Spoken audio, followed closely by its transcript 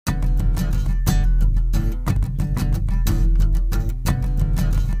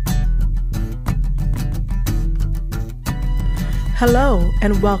Hello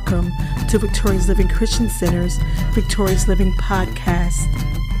and welcome to Victorious Living Christian Center's Victorious Living Podcast.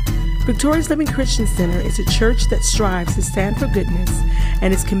 Victorious Living Christian Center is a church that strives to stand for goodness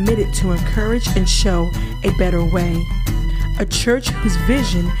and is committed to encourage and show a better way. A church whose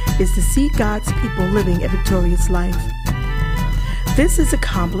vision is to see God's people living a victorious life. This is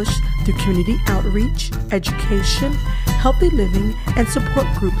accomplished through community outreach, education, healthy living, and support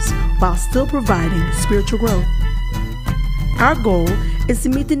groups while still providing spiritual growth. Our goal is to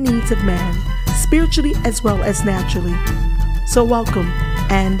meet the needs of man, spiritually as well as naturally. So welcome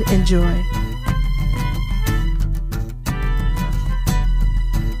and enjoy.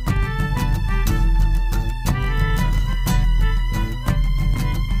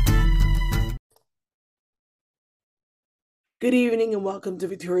 Good evening and welcome to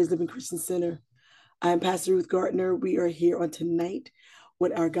Victorious Living Christian Center. I'm Pastor Ruth Gardner. We are here on tonight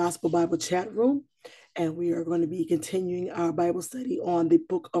with our Gospel Bible chat room, and we are going to be continuing our Bible study on the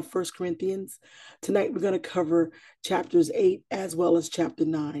book of 1 Corinthians. Tonight, we're going to cover chapters 8 as well as chapter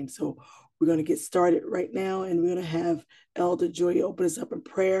 9. So we're going to get started right now, and we're going to have Elder Joy open us up in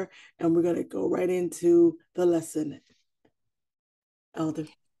prayer, and we're going to go right into the lesson. Elder.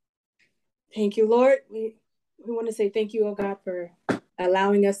 Thank you, Lord. We want to say thank you, oh God, for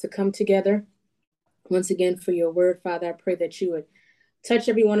allowing us to come together once again for your word, Father. I pray that you would touch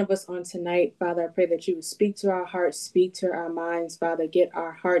every one of us on tonight, Father. I pray that you would speak to our hearts, speak to our minds, Father. Get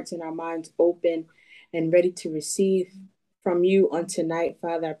our hearts and our minds open and ready to receive from you on tonight,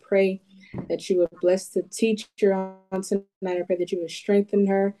 Father. I pray that you would bless the teacher on tonight. I pray that you would strengthen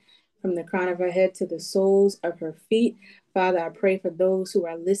her from the crown of her head to the soles of her feet. Father, I pray for those who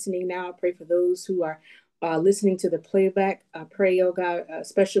are listening now. I pray for those who are listening to the playback. I pray, oh God, a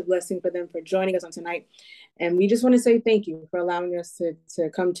special blessing for them for joining us on tonight. And we just want to say thank you for allowing us to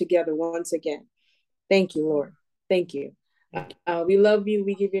come together once again. Thank you, Lord. Thank you. We love you.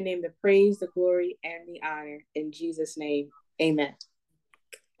 We give your name the praise, the glory, and the honor. In Jesus' name, amen.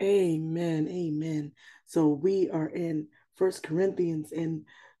 Amen. Amen. So we are in 1 Corinthians, and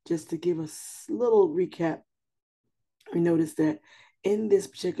just to give a little recap, we noticed that in this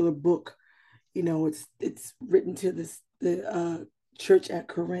particular book, you know, it's written to the church at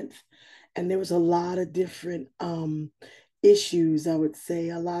Corinth, and there was a lot of different issues, I would say,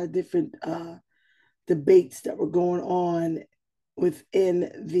 a lot of different debates that were going on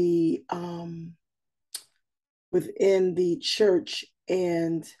within the church.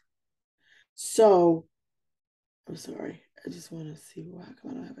 And so, I'm sorry, I just want to see why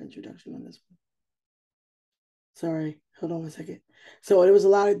come I don't have an introduction on this one. Sorry, hold on one second. So there was a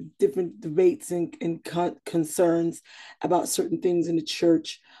lot of different debates and concerns about certain things in the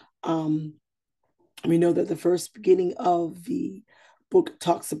church. We know that the first beginning of the book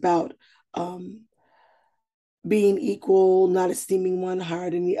talks about being equal, not esteeming one higher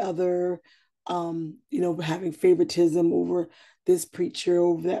than the other, having favoritism over this preacher,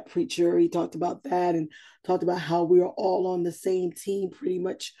 over that preacher. He talked about that and talked about how we are all on the same team pretty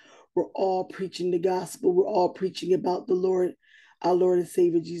much. We're all preaching the gospel. We're all preaching about the Lord, our Lord and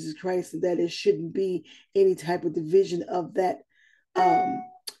Savior, Jesus Christ, and that there shouldn't be any type of division of that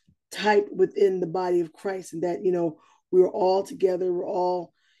type within the body of Christ, and that, we're all together. We're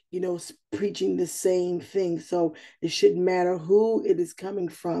all, preaching the same thing. So it shouldn't matter who it is coming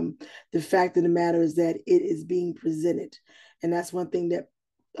from. The fact of the matter is that it is being presented. And that's one thing that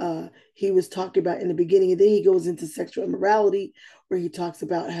he was talking about in the beginning. And then he goes into sexual immorality, where he talks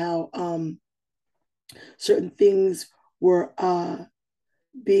about how certain things were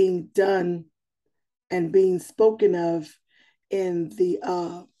being done and being spoken of in the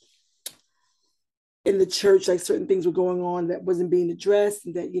church, like certain things were going on that wasn't being addressed,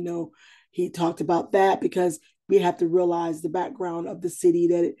 and that, he talked about that because we have to realize the background of the city,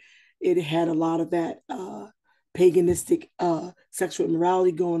 that it had a lot of that paganistic sexual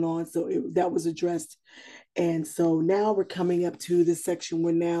immorality going on. So that was addressed. And so now we're coming up to this section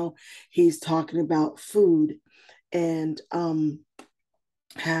where now he's talking about food and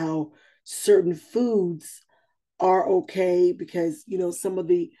how certain foods are okay because, some of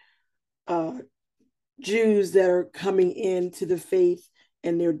the Jews that are coming into the faith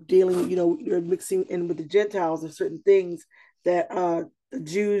and they're dealing, they're mixing in with the Gentiles of certain things that the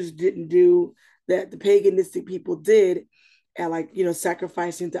Jews didn't do, that the paganistic people did, and like,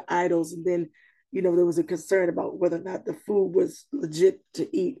 sacrificing to idols. And then, there was a concern about whether or not the food was legit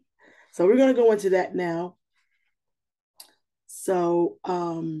to eat. So we're going to go into that now. So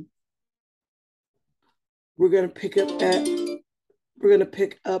we're going to pick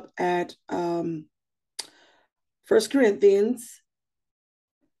up at 1 Corinthians,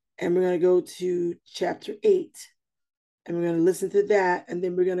 and we're going to go to chapter 8. And we're going to listen to that, and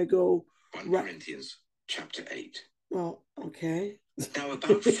then we're going to go 1 Corinthians chapter 8. Well, okay. Now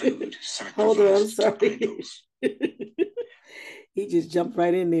about food sacrificed Hold on, I'm to sorry. idols. He just jumped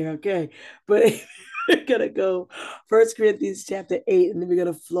right in there, okay. But we're going to go 1 Corinthians chapter 8, and then we're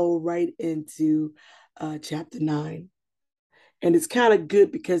going to flow right into chapter 9. And it's kind of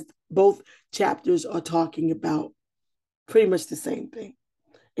good because both chapters are talking about pretty much the same thing.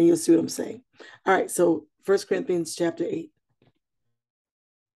 And you'll see what I'm saying. All right, so 1 Corinthians chapter 8.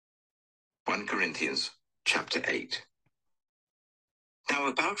 1 Corinthians chapter 8. Now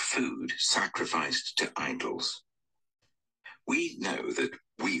about food sacrificed to idols. We know that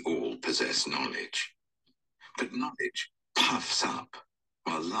we all possess knowledge, but knowledge puffs up,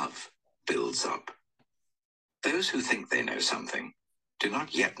 while love builds up. Those who think they know something do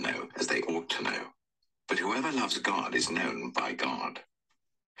not yet know as they ought to know, but whoever loves God is known by God.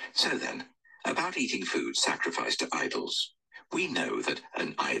 So then, about eating food sacrificed to idols, we know that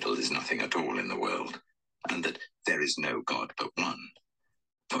an idol is nothing at all in the world, and that there is no God but one.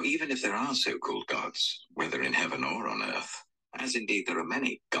 For even if there are so-called gods, whether in heaven or on earth, as indeed there are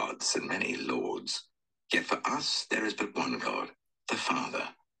many gods and many lords, yet for us there is but one God, the Father,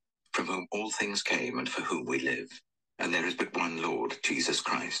 from whom all things came and for whom we live. And there is but one Lord, Jesus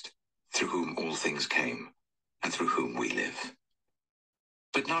Christ, through whom all things came and through whom we live.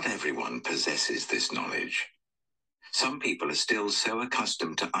 But not everyone possesses this knowledge. Some people are still so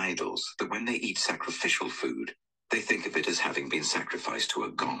accustomed to idols that when they eat sacrificial food, they think of it as having been sacrificed to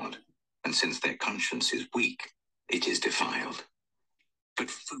a god, and since their conscience is weak, it is defiled. But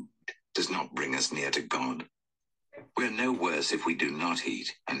food does not bring us near to God. We are no worse if we do not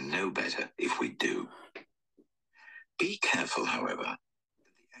eat, and no better if we do. Be careful, however, that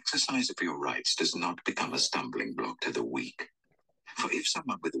the exercise of your rights does not become a stumbling block to the weak. For if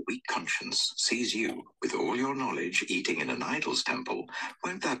someone with a weak conscience sees you, with all your knowledge, eating in an idol's temple,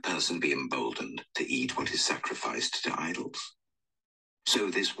 won't that person be emboldened to eat what is sacrificed to idols? So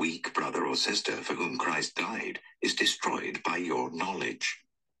this weak brother or sister for whom Christ died is destroyed by your knowledge.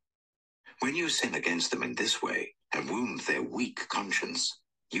 When you sin against them in this way and wound their weak conscience,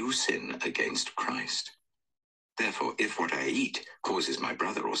 you sin against Christ. Therefore, if what I eat causes my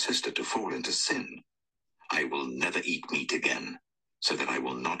brother or sister to fall into sin, I will never eat meat again, so that I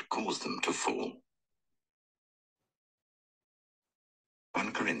will not cause them to fall.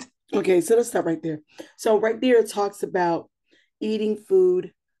 1 Corinthians. Okay, so let's stop right there. So right there it talks about eating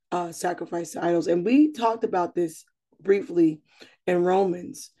food sacrificed to idols. And we talked about this briefly in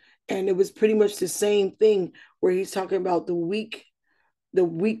Romans. And it was pretty much the same thing where he's talking about the weak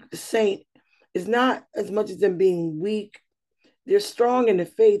saint is not as much as them being weak. They're strong in the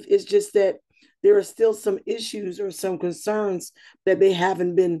faith. It's just that there are still some issues or some concerns that they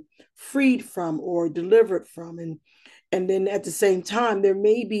haven't been freed from or delivered from. And then at the same time, there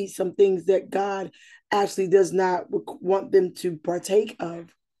may be some things that God actually does not want them to partake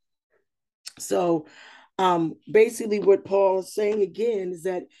of. So basically what Paul is saying again is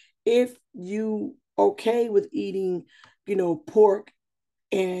that if you okay with eating, pork,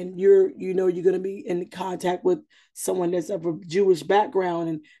 and you're going to be in contact with someone that's of a Jewish background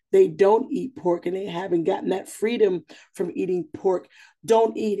and they don't eat pork and they haven't gotten that freedom from eating pork,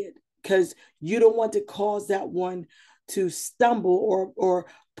 don't eat it, because you don't want to cause that one to stumble or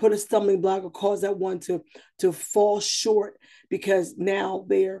put a stumbling block or cause that one to fall short, because now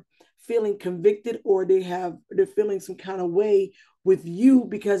they're feeling convicted or they're feeling some kind of way with you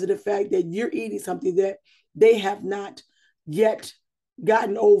because of the fact that you're eating something that they have not yet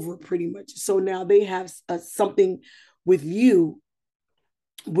gotten over, pretty much. So now they have something with you,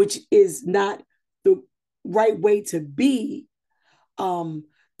 which is not the right way to be.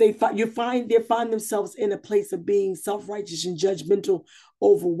 They find themselves in a place of being self-righteous and judgmental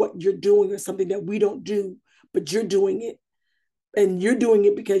over what you're doing or something that we don't do, but you're doing it. And you're doing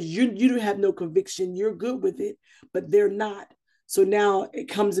it because you don't have no conviction. You're good with it, but they're not. So now it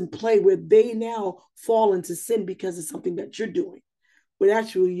comes in play where they now fall into sin because of something that you're doing. But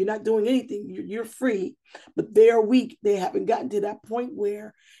actually, you're not doing anything. You're free, but they are weak. They haven't gotten to that point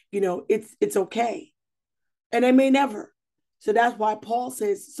where, it's okay. And they may never. So that's why Paul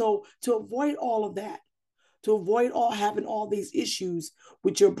says, so to avoid all of that, to avoid having all these issues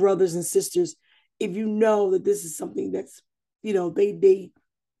with your brothers and sisters, if you know that this is something that's, they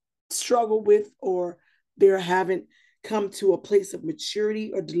struggle with or they haven't come to a place of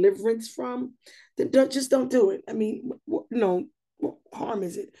maturity or deliverance from, then don't do it. I mean, what harm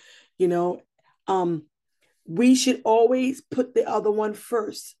is it? We should always put the other one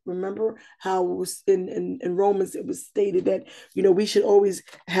first. Remember how it was in Romans, it was stated that, we should always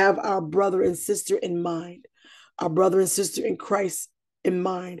have our brother and sister in mind. our brother and sister in Christ in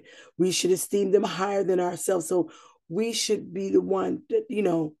mind. We should esteem them higher than ourselves. So we should be the one that,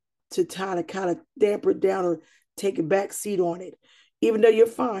 to kind of damper it down or take a back seat on it. Even though you're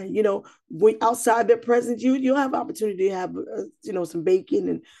fine, when outside their presence, you'll have opportunity to have, some bacon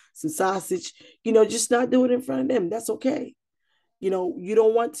and some sausage, just not do it in front of them. That's okay. You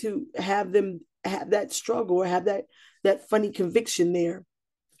don't want to have them have that struggle or have that funny conviction there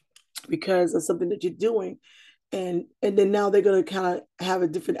because of something that you're doing. And then now they're going to kind of have a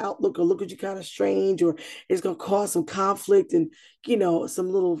different outlook or look at you kind of strange, or it's going to cause some conflict and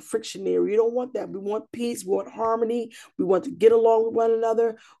some little friction there. You don't want that. We want peace, we want harmony, we want to get along with one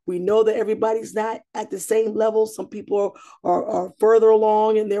another. We know that everybody's not at the same level. Some people are further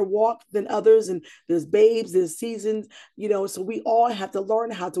along in their walk than others, and there's babes, there's seasons, so we all have to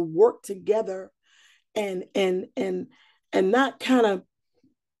learn how to work together and not kind of,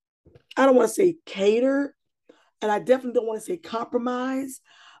 I don't want to say cater, and I definitely don't want to say compromise,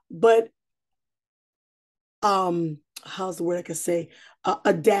 but how's the word I can say?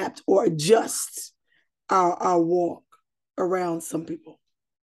 Adapt or adjust our walk around some people.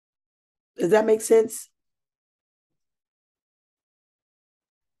 Does that make sense?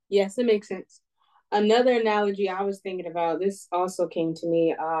 Yes, it makes sense. Another analogy I was thinking about, this also came to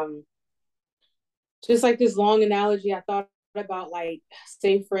me, just like this long analogy, I thought about, like,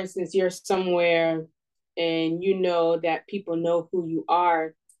 say for instance, you're somewhere and you know that people know who you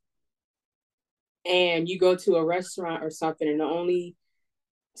are, and you go to a restaurant or something, and the only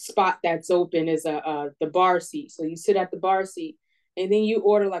spot that's open is the bar seat. So you sit at the bar seat, and then you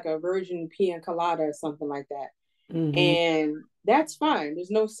order like a virgin pina colada or something like that. Mm-hmm. And that's fine. There's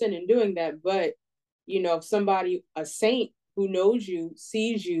no sin in doing that. But if somebody, a saint who knows you,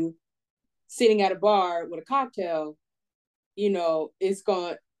 sees you sitting at a bar with a cocktail, it's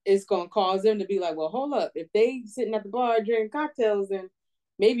going to cause them to be like, well, hold up. If they sitting at the bar drinking cocktails, then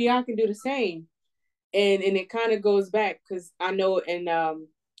maybe I can do the same. And it kind of goes back, because I know in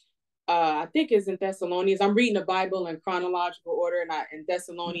I think it's in Thessalonians. I'm reading the Bible in chronological order, and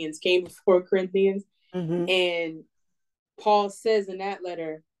Thessalonians came before Corinthians. Mm-hmm. And Paul says in that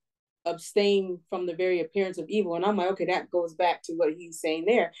letter, abstain from the very appearance of evil. And I'm like, okay, that goes back to what he's saying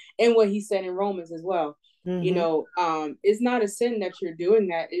there and what he said in Romans as well. Mm-hmm. It's not a sin that you're doing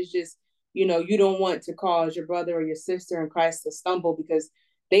that. It's just, you don't want to cause your brother or your sister in Christ to stumble because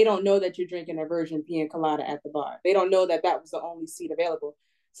they don't know that you're drinking a virgin pina colada at the bar. They don't know that was the only seat available.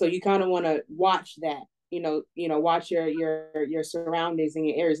 So you kind of want to watch that, watch your surroundings and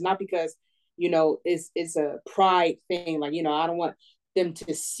your areas, not because, it's a pride thing. Like, I don't want them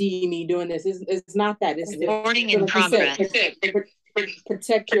to see me doing this. It's not that. It's warning in progress.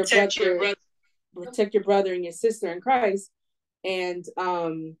 Protect your brother. Protect your brother and your sister in Christ, and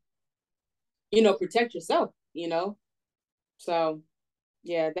protect yourself. So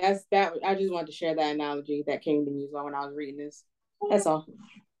yeah, that's that. I just wanted to share that analogy that came to me as well when I was reading this. That's all.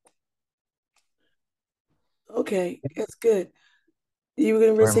 Okay, that's good. You were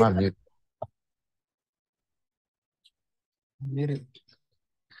gonna receive. Muted.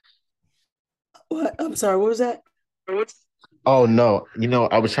 What? I'm sorry. What was that? Oh no!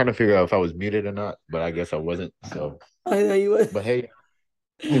 I was trying to figure out if I was muted or not, but I guess I wasn't. So I know you was. But hey,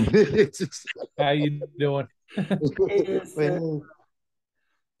 how you doing?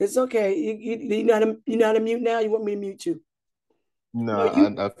 It's okay. You know how to mute now. You want me to mute you? No,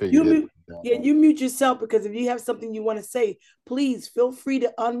 I figured. You mute yourself, because if you have something you want to say, please feel free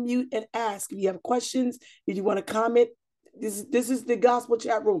to unmute and ask. If you have questions, if you want to comment, this is the gospel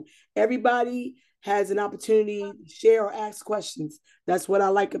chat room. Everybody has an opportunity to share or ask questions. That's what I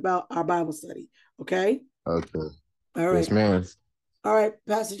like about our Bible study. Okay? Okay. All right. Yes, ma'am. All right,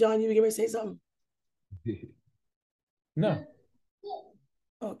 Pastor John, you were going to say something? No.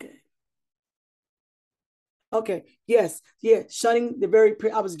 Okay. Yes. Yeah. Shunning the very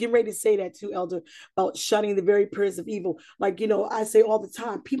I was getting ready to say that too, Elder, about shunning the very prayers of evil. Like, I say all the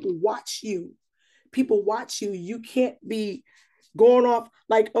time, people watch you. People watch you. You can't be going off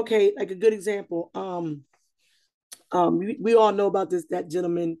like, okay, like a good example. We all know about that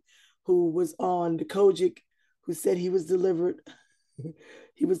gentleman who was on the Kojic, who said he was delivered.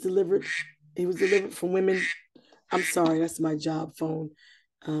 He was delivered from women. I'm sorry, that's my job phone.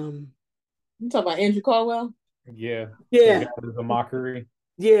 You talking about Andrew Caldwell? Yeah. Yeah. It was a mockery.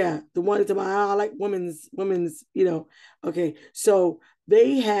 Yeah, the one that's about I like women's, Okay, so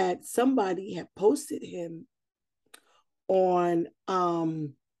somebody had posted him on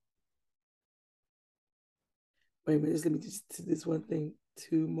wait a minute, just let me just do this one thing.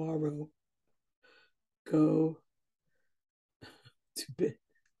 Tomorrow, go to bed.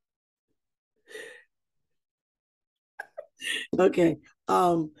 Okay.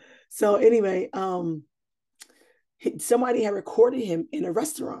 So anyway, somebody had recorded him in a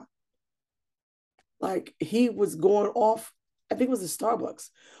restaurant. Like he was going off, I think it was a Starbucks,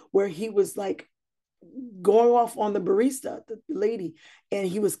 where he was like going off on the barista, the lady, and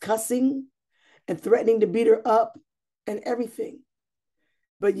he was cussing and threatening to beat her up and everything.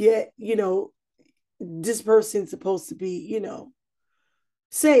 But yet, this person's supposed to be,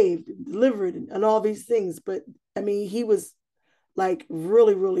 saved, delivered, and all these things. But I mean, he was like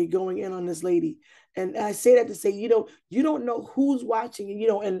really, really going in on this lady. And I say that to say, you don't know who's watching,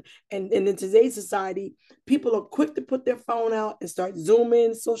 and in today's society, people are quick to put their phone out and start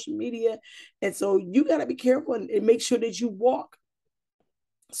zooming social media. And so you got to be careful and make sure that you walk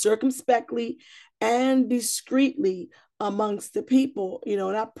circumspectly and discreetly amongst the people,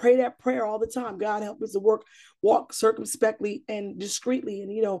 and I pray that prayer all the time. God, help us to walk circumspectly and discreetly.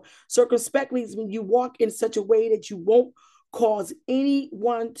 And circumspectly is when you walk in such a way that you won't cause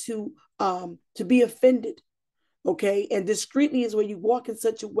anyone to be offended. Okay. And discreetly is where you walk in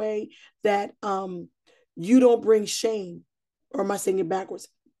such a way that you don't bring shame. Or am I saying it backwards?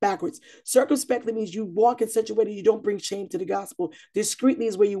 Backwards. Circumspectly means you walk in such a way that you don't bring shame to the gospel. Discreetly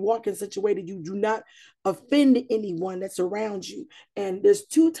is where you walk in such a way that you do not offend anyone that's around you. And there's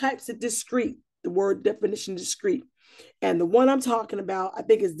two types of discreet, the word definition discreet. And the one I'm talking about, I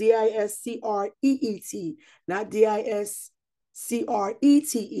think is DISCREET, not DISCRETE.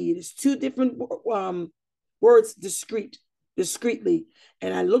 There's two different words, discreetly.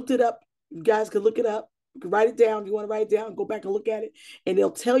 And I looked it up. You guys can look it up. You can write it down. You want to write it down, go back and look at it. And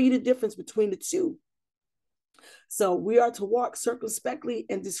they'll tell you the difference between the two. So we are to walk circumspectly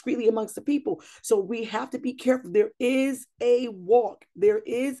and discreetly amongst the people. So we have to be careful. There is a walk, there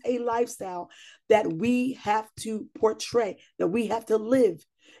is a lifestyle that we have to portray, that we have to live.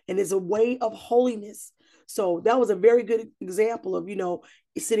 And it's a way of holiness. So that was a very good example of,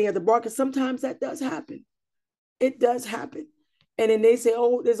 sitting at the bar, because sometimes that does happen. It does happen. And then they say,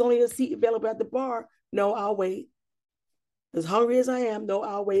 oh, there's only a seat available at the bar. No, I'll wait. As hungry as I am, no,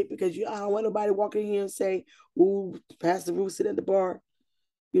 I'll wait, because I don't want nobody walking in here and say, ooh, Pastor Ruth sit at the bar,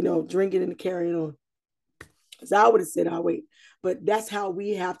 drinking and carrying on. Because I would have said, I'll wait. But that's how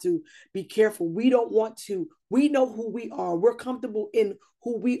we have to be careful. We don't want to, we know who we are. We're comfortable in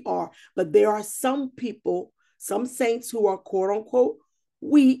who we are. But there are some people, some saints who are quote unquote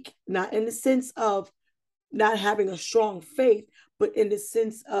weak, not in the sense of not having a strong faith, but in the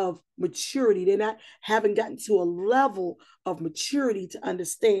sense of maturity. They're haven't gotten to a level of maturity to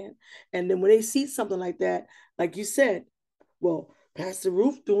understand. And then when they see something like that, like you said, well, Pastor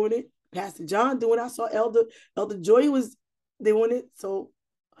Ruth doing it, Pastor John doing it. I saw Elder Joy was doing it, so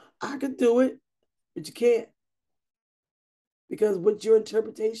I could do it, but you can't, because what your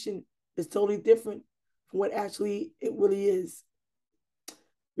interpretation is totally different from what actually it really is.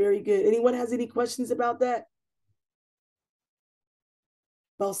 Very good. Anyone has any questions about that?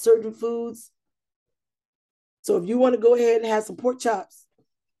 About certain foods? So if you want to go ahead and have some pork chops,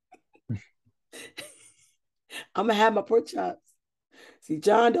 I'm gonna have my pork chops. See,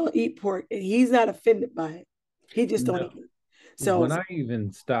 John don't eat pork, and he's not offended by it. He just don't eat it. So when I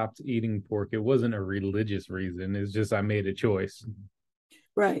even stopped eating pork, it wasn't a religious reason. It's just I made a choice.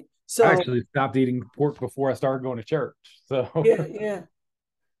 Right. So I actually stopped eating pork before I started going to church. So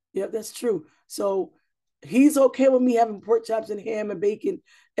yeah, that's true. So he's okay with me having pork chops and ham and bacon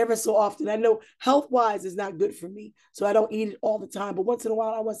ever so often. I know health-wise is not good for me, so I don't eat it all the time. But once in a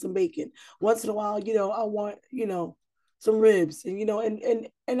while, I want some bacon. Once in a while, I want, some ribs, and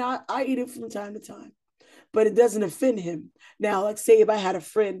I eat it from time to time. But it doesn't offend him. Now, let's say if I had a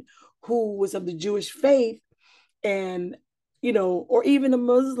friend who was of the Jewish faith, and or even a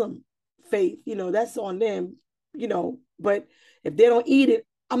Muslim faith, that's on them, But if they don't eat it,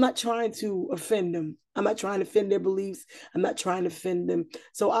 I'm not trying to offend them. I'm not trying to offend their beliefs. I'm not trying to offend them.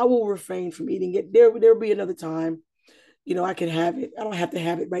 So I will refrain from eating it. There'll be another time, I can have it. I don't have to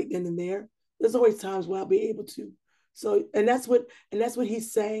have it right then and there. There's always times where I'll be able to. So, and that's what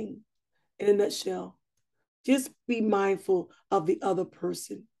he's saying in a nutshell. Just be mindful of the other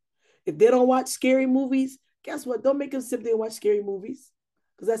person. If they don't watch scary movies, guess what? Don't make them sit there and watch scary movies,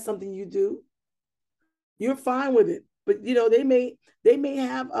 because that's something you do. You're fine with it. But they may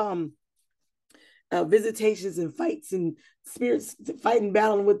have visitations and fights and spirits fighting,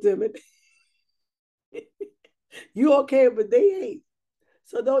 battling with them. You okay, but they ain't.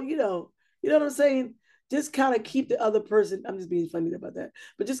 So don't, you know what I'm saying? Just kind of keep the other person, I'm just being funny about that,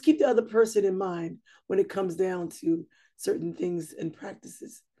 but just keep the other person in mind when it comes down to certain things and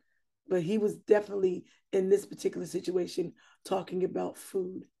practices. But he was definitely in this particular situation talking about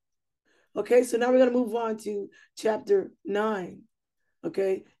food. Okay, so now we're going to move on to chapter 9.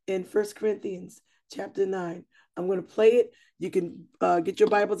 Okay, in First Corinthians chapter 9. I'm going to play it. You can get your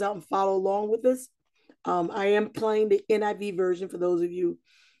Bibles out and follow along with us. I am playing the NIV version for those of you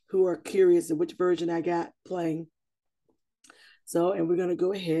who are curious of which version I got playing. So, and we're going to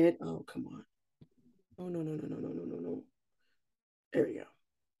go ahead. Oh, come on. Oh, no. There we go.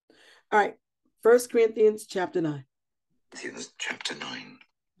 All right. First Corinthians chapter 9. Corinthians chapter 9.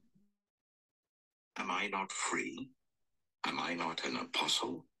 Am I not free? Am I not an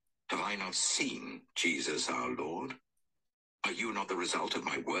apostle? Have I not seen Jesus our Lord? Are you not the result of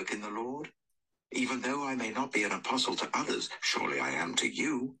my work in the Lord? Even though I may not be an apostle to others, surely I am to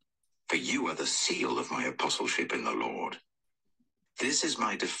you, for you are the seal of my apostleship in the Lord. This is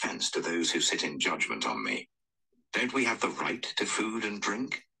my defense to those who sit in judgment on me. Don't we have the right to food and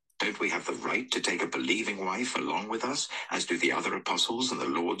drink? Don't we have the right to take a believing wife along with us, as do the other apostles and the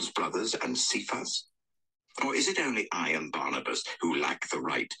Lord's brothers and Cephas? Or is it only I and Barnabas who lack the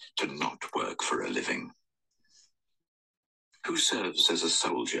right to not work for a living? Who serves as a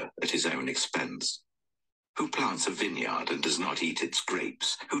soldier at his own expense? Who plants a vineyard and does not eat its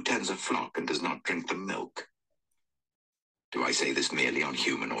grapes? Who tends a flock and does not drink the milk? Do I say this merely on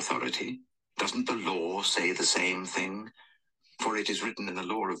human authority? Doesn't the law say the same thing? For it is written in the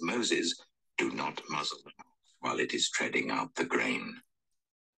law of Moses, do not muzzle the ox while it is treading out the grain.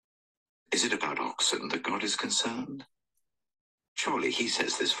 Is it about oxen that God is concerned? Surely he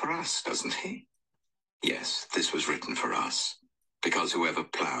says this for us, doesn't he? Yes, this was written for us, because whoever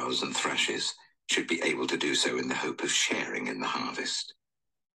plows and threshes should be able to do so in the hope of sharing in the harvest.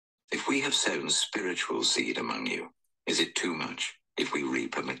 If we have sown spiritual seed among you, is it too much if we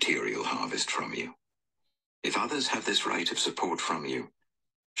reap a material harvest from you? If others have this right of support from you,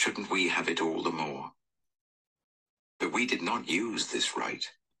 shouldn't we have it all the more? But we did not use this right.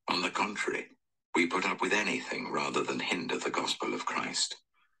 On the contrary, we put up with anything rather than hinder the gospel of Christ.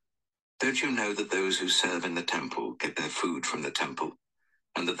 Don't you know that those who serve in the temple get their food from the temple,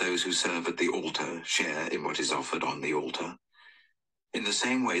 and that those who serve at the altar share in what is offered on the altar? In the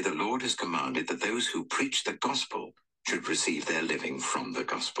same way, the Lord has commanded that those who preach the gospel should receive their living from the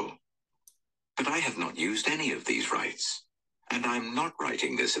gospel. But I have not used any of these rights, and I am not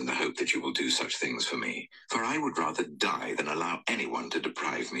writing this in the hope that you will do such things for me, for I would rather die than allow anyone to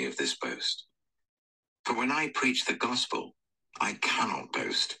deprive me of this boast. For when I preach the gospel, I cannot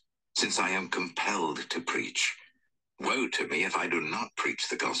boast, since I am compelled to preach. Woe to me if I do not preach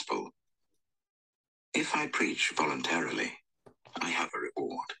the gospel. If I preach voluntarily, I have a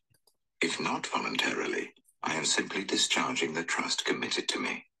reward. If not voluntarily, I am simply discharging the trust committed to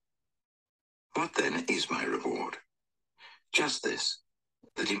me. What then is my reward? Just this,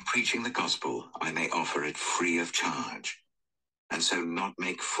 that in preaching the gospel I may offer it free of charge, and so not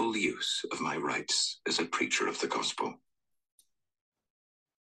make full use of my rights as a preacher of the gospel.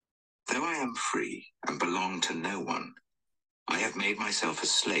 Though I am free and belong to no one, I have made myself a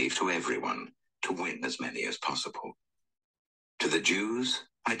slave to everyone to win as many as possible. To the Jews,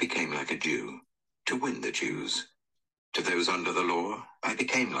 I became like a Jew, to win the Jews. To those under the law, I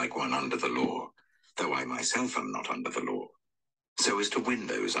became like one under the law, though I myself am not under the law, so as to win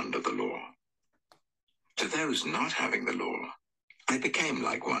those under the law. To those not having the law, I became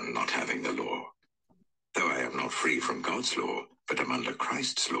like one not having the law, though I am not free from God's law, but am under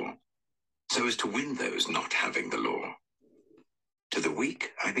Christ's law, so as to win those not having the law. To the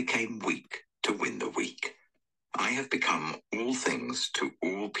weak, I became weak to win the weak. I have become all things to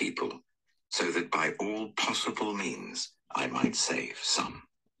all people, so that by all possible means I might save some.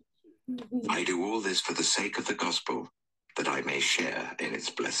 I do all this for the sake of the gospel, that I may share in its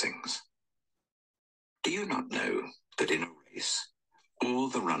blessings. Do you not know that in a race, all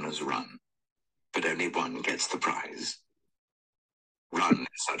the runners run, but only one gets the prize? Run in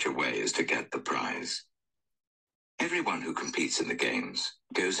such a way as to get the prize. Everyone who competes in the games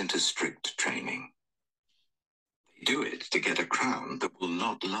goes into strict training. They do it to get a crown that will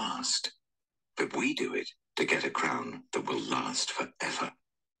not last, but we do it to get a crown that will last forever.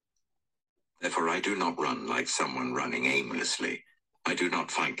 Therefore, I do not run like someone running aimlessly. I do not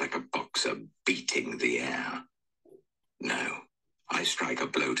fight like a boxer beating the air. No, I strike a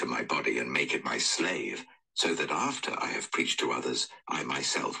blow to my body and make it my slave, so that after I have preached to others, I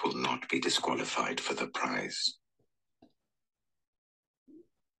myself will not be disqualified for the prize.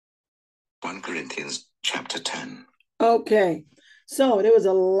 1 Corinthians chapter 10. Okay, so there was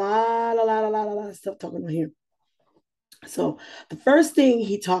a lot of stuff talking about here. So the first thing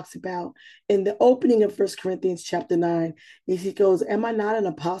he talks about in the opening of 1 Corinthians chapter 9 is he goes, am I not an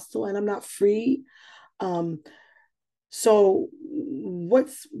apostle and I'm not free? So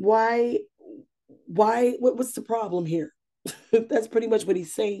what's what's the problem here? That's pretty much what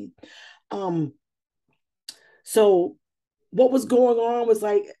he's saying. So what was going on was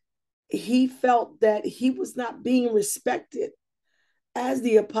like he felt that he was not being respected as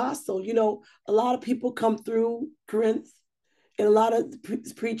the apostle. You know, a lot of people come through Corinth, and a lot of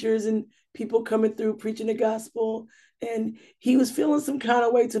preachers and people coming through preaching the gospel. And he was feeling some kind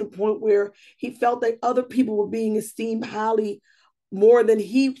of way to the point where he felt that other people were being esteemed highly more than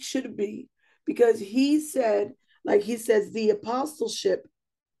he should be. Because he said, like he says, the apostleship,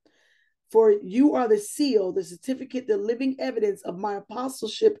 for you are the seal, the certificate, the living evidence of my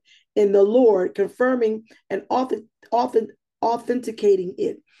apostleship in the Lord, confirming and authenticating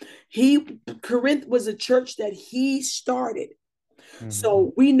it. Corinth was a church that he started.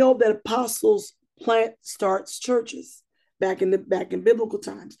 So we know that apostles starts churches back in biblical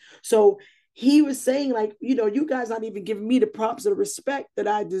times. So he was saying, like, you know, you guys not even giving me the props or the respect that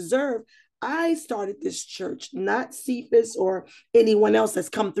I deserve. I started this church, not Cephas or anyone else that's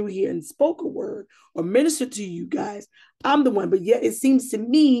come through here and spoke a word or ministered to you guys. I'm the one, but yet it seems to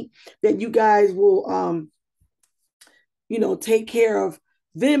me that you guys will, you know, take care of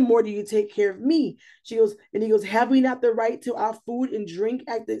them more than you take care of me. She goes, and he goes, have we not the right to our food and drink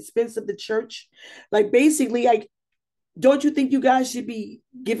at the expense of the church? Like, basically, like, don't you think you guys should be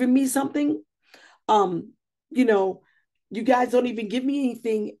giving me something? You know, you guys don't even give me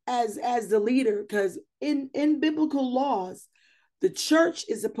anything as the leader, because in biblical laws, the church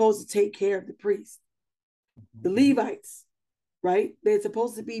is supposed to take care of the priests, the Levites, right? They're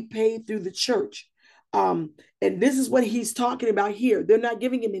supposed to be paid through the church. And this is what he's talking about here. They're not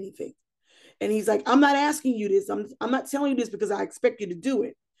giving him anything. And he's like, I'm not asking you this. I'm not telling you this because I expect you to do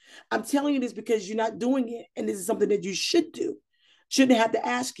it. I'm telling you this because you're not doing it. And this is something that you should do. Shouldn't have to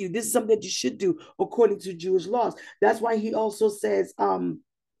ask you. This is something that you should do according to Jewish laws. That's why he also says, you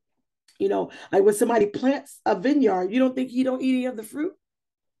know, like when somebody plants a vineyard, you don't think he don't eat any of the fruit?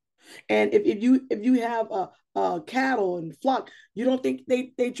 And if you have a cattle and flock, you don't think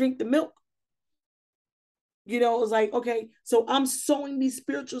they drink the milk? You know, it's like, okay, so I'm sowing these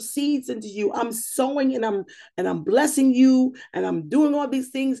spiritual seeds into you. I'm sowing and I'm blessing you and I'm doing all these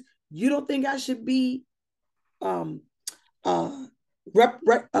things. You don't think I should be I don't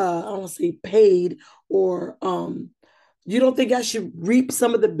want to say paid, or you don't think I should reap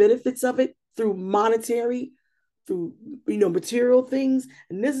some of the benefits of it through monetary, through, you know, material things?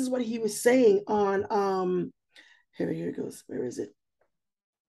 And this is what he was saying on here it goes. Where is it?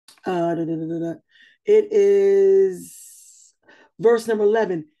 It is verse number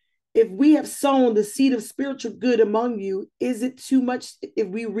 11. If we have sown the seed of spiritual good among you, is it too much if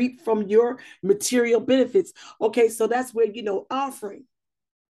we reap from your material benefits? Okay, so that's where, you know, offering.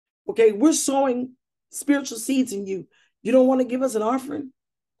 Okay, we're sowing spiritual seeds in you. You don't want to give us an offering?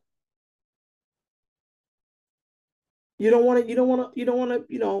 You don't want to, you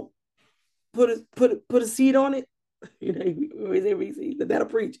know, put a seed on it? You know, that'll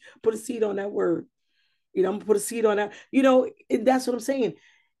preach. Put a seed on that word. You know, I'm gonna put a seed on that. You know, that's what I'm saying.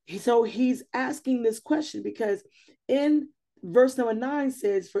 So he's asking this question because in verse number 9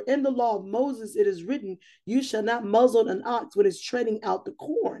 says, for in the law of Moses it is written, you shall not muzzle an ox when it's treading out the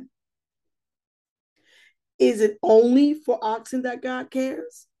corn. Is it only for oxen that God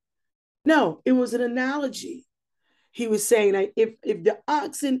cares? No, it was an analogy. He was saying that if the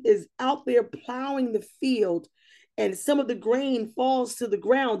oxen is out there plowing the field and some of the grain falls to the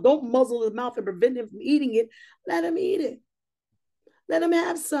ground, don't muzzle his mouth and prevent him from eating it. Let him eat it. Let him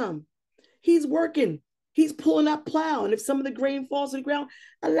have some. He's working. He's pulling that plow. And if some of the grain falls to the ground,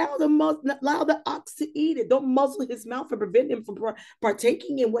 allow the ox to eat it. Don't muzzle his mouth and prevent him from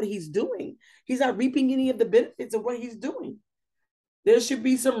partaking in what he's doing. He's not reaping any of the benefits of what he's doing. There should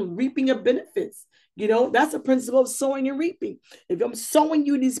be some reaping of benefits. You know, that's a principle of sowing and reaping. If I'm sowing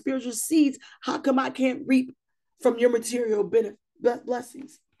you these spiritual seeds, how come I can't reap from your material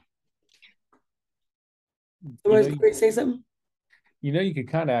blessings? Say something? You know, you could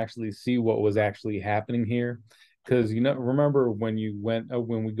kind of actually see what was actually happening here. Because, you know, remember when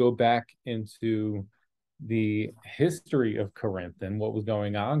we go back into the history of Corinth and what was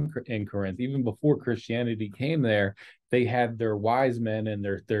going on in Corinth, even before Christianity came there, they had their wise men and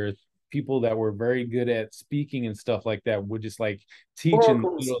their people that were very good at speaking and stuff like that would just like teach oracles in the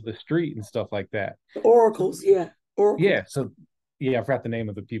middle of the street and stuff like that. Oracles, yeah. Oracles. Yeah. So, yeah, I forgot the name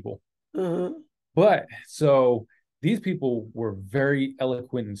of the people. But so these people were very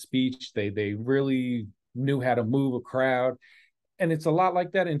eloquent in speech. They really knew how to move a crowd. And it's a lot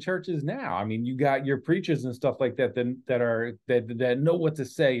like that in churches now. I mean, you got your preachers and stuff like that that know what to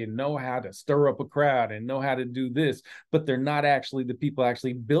say and know how to stir up a crowd and know how to do this, but they're not actually the people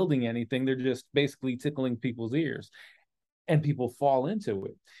actually building anything. They're just basically tickling people's ears, and people fall into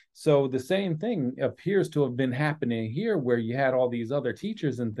it. So the same thing appears to have been happening here, where you had all these other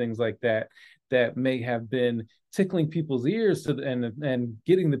teachers and things like that that may have been tickling people's ears and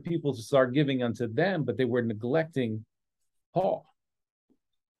getting the people to start giving unto them, but they were neglecting Paul,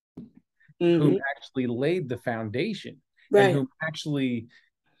 who actually laid the foundation, right, and who actually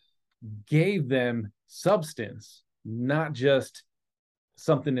gave them substance, not just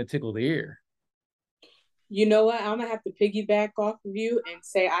something to tickle the ear. You know what? I'm going to have to piggyback off of you and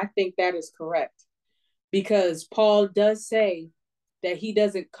say I think that is correct. Because Paul does say that he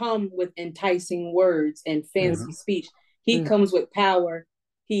doesn't come with enticing words and fancy speech. He comes with power.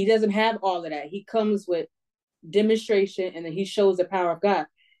 He doesn't have all of that. He comes with demonstration, and then he shows the power of God.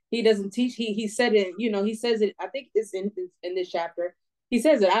 He doesn't teach. He said it, he says it, I think it's in this chapter. He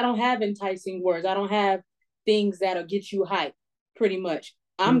says it, I don't have enticing words. I don't have things that'll get you hyped, pretty much.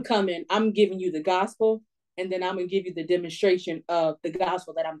 I'm giving you the gospel, and then I'm going to give you the demonstration of the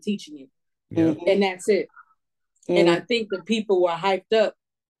gospel that I'm teaching you. And that's it. And I think the people were hyped up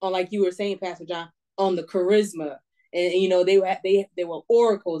on, like you were saying, Pastor John, on the charisma. And, they were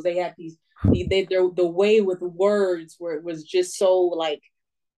oracles. They had the way with words where it was just so, like,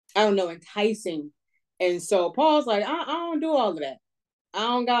 I don't know, enticing. And so Paul's like, I don't do all of that. I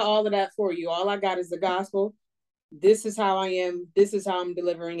don't got all of that for you. All I got is the gospel. This is how I am. This is how I'm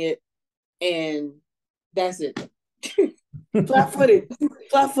delivering it. And that's it. Flat-footed,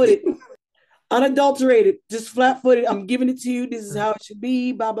 unadulterated, just flat-footed. I'm giving it to you. This is how it should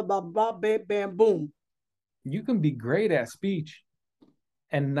be. Blah, blah, blah, blah, bam, bam, boom. You can be great at speech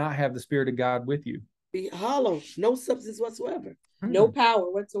and not have the Spirit of God with you. Be hollow, no substance whatsoever. No power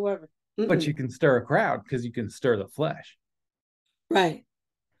whatsoever. But you can stir a crowd because you can stir the flesh. Right.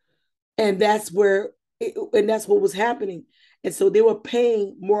 And that's what was happening. And so they were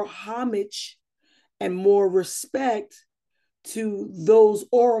paying more homage and more respect to those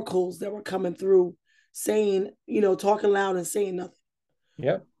oracles that were coming through, saying, talking loud and saying nothing.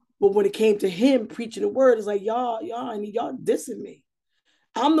 Yep. But when it came to him preaching the word, it's like, y'all dissing me.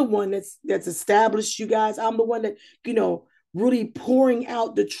 I'm the one that's established you guys. I'm the one that, really pouring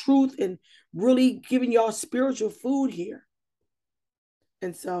out the truth and really giving y'all spiritual food here.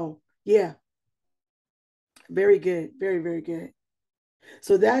 And so, yeah, very good. Very, very good.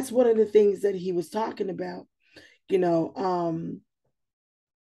 So that's one of the things that he was talking about,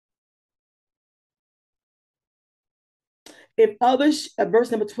 if others,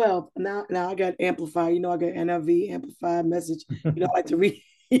 verse number 12, now I got Amplify, I got NIV, Amplified Message, I like to read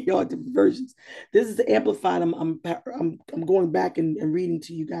different versions. This is the Amplified. I'm going back and reading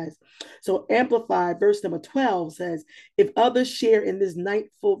to you guys. So Amplified, verse number 12 says, if others share in this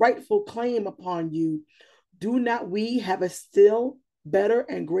rightful claim upon you, do not we have a still better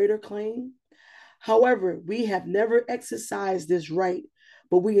and greater claim? However, we have never exercised this right,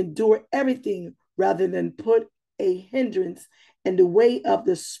 but we endure everything rather than put a hindrance in the way of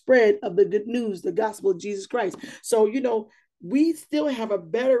the spread of the good news, the gospel of Jesus Christ. So, we still have a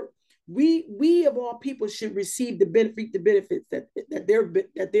better, we of all people should receive the benefits that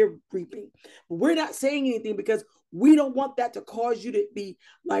they're reaping. But we're not saying anything because we don't want that to cause you to be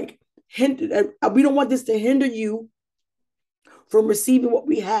like hindered. We don't want this to hinder you from receiving what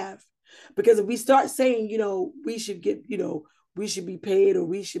we have. Because if we start saying, we should get, we should be paid or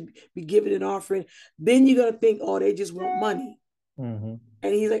we should be given an offering, then you're going to think, oh, they just want money. And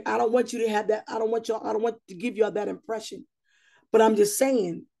he's like, I don't want you to have that. I don't want to give y'all that impression. But I'm just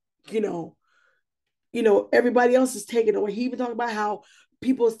saying, everybody else is taking away. He even talked about how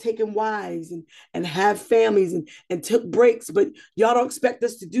people is taking wives and have families and took breaks, but y'all don't expect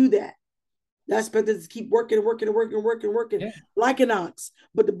us to do that. I expect us to keep working, yeah, like an ox.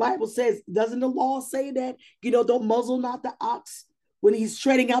 But the Bible says, doesn't the law say that, don't muzzle not the ox when he's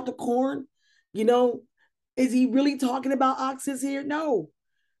treading out the corn? Is he really talking about oxes here? No.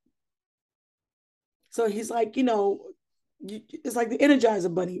 So he's like, it's like the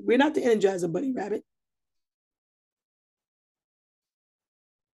Energizer Bunny. We're not the Energizer Bunny, Rabbit.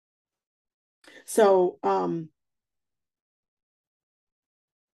 So,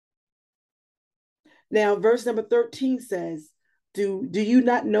 now verse number 13 says, do you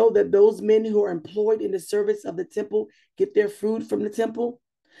not know that those men who are employed in the service of the temple get their food from the temple?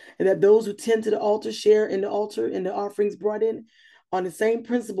 And that those who tend to the altar share in the altar and the offerings brought in? On the same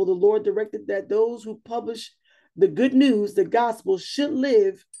principle, the Lord directed that those who publish the good news, the gospel, should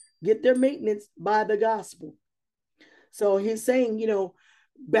get their maintenance by the gospel. So he's saying,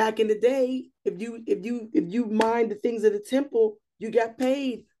 back in the day, if you mind the things of the temple, you got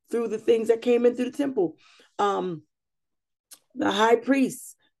paid through the things that came in through the temple. The high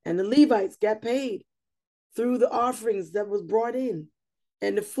priests and the Levites got paid through the offerings that was brought in,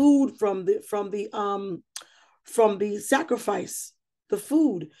 and the food from the sacrifice, the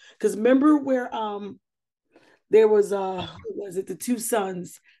food. Because remember where there was it the two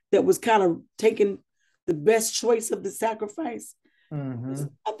sons that was kind of taking the best choice of the sacrifice? Mm-hmm.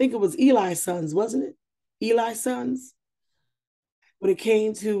 I think it was Eli's sons, wasn't it? Eli's sons. When it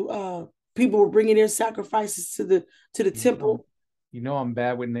came to people were bringing their sacrifices to the temple. I'm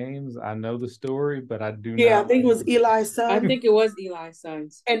bad with names. I know the story, but I do Yeah, not. I think it was Eli's son. I think it was Eli's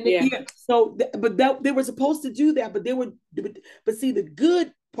sons. And so, but they were supposed to do that, but see, the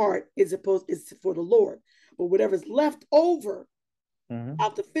good part is for the Lord, but whatever's left over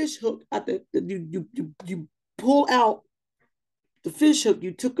out the fish hook, you pull out the fish hook.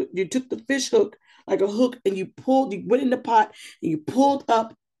 You took the fish hook like a hook, and you went in the pot and you pulled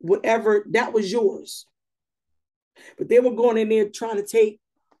up whatever that was yours. But they were going in there trying to take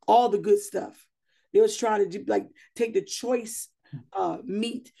all the good stuff. They was trying to take the choice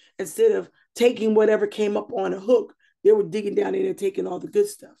meat instead of taking whatever came up on a hook. They were digging down in there taking all the good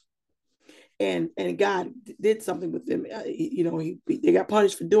stuff. And God did something with them. They got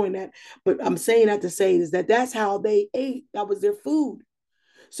punished for doing that. But I'm saying that to say is that's how they ate. That was their food.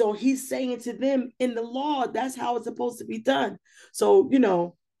 So he's saying to them in the law, that's how it's supposed to be done. So,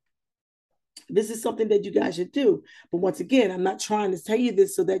 this is something that you guys should do. But once again, I'm not trying to tell you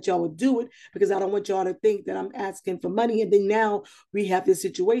this so that y'all would do it, because I don't want y'all to think that I'm asking for money. And then now we have this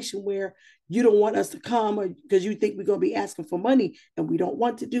situation where you don't want us to come because you think we're going to be asking for money, and we don't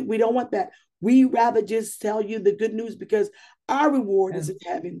want that. We rather just tell you the good news because our reward is in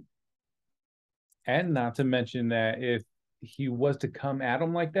heaven. And not to mention that if he was to come at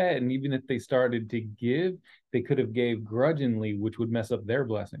them like that, and even if they started to give, they could have gave grudgingly, which would mess up their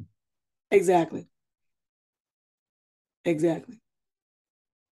blessing. Exactly.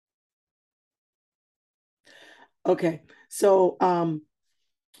 Okay. So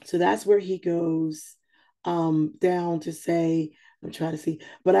that's where he goes down to say, I'm trying to see,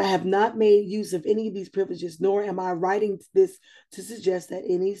 but I have not made use of any of these privileges, nor am I writing this to suggest that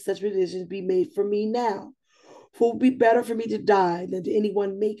any such provisions be made for me now. For it would be better for me to die than to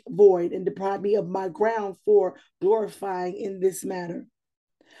anyone make void and deprive me of my ground for glorifying in this matter.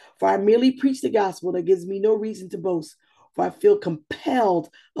 For I merely preach the gospel that gives me no reason to boast, for I feel compelled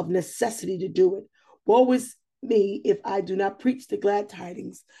of necessity to do it. Woe is me if I do not preach the glad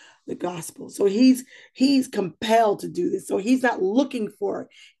tidings, the gospel. So he's compelled to do this. So he's not looking for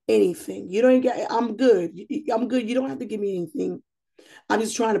anything. You don't get, I'm good. I'm good. You don't have to give me anything. I'm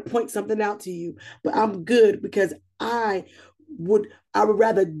just trying to point something out to you, but I'm good because I would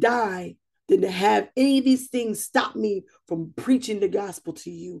rather die than to have any of these things stop me from preaching the gospel to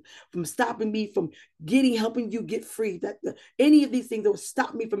you, from stopping me from helping you get free. Any of these things that will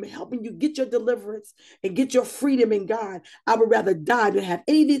stop me from helping you get your deliverance and get your freedom in God, I would rather die than have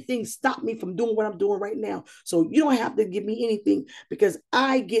any of these things stop me from doing what I'm doing right now. So you don't have to give me anything, because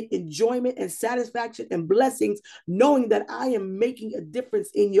I get enjoyment and satisfaction and blessings knowing that I am making a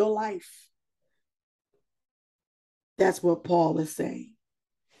difference in your life. That's what Paul is saying.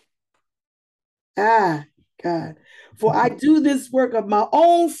 God, for I do this work of my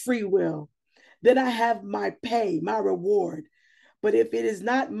own free will, then I have my pay, my reward. But if it is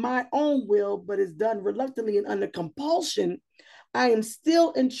not my own will, but is done reluctantly and under compulsion, I am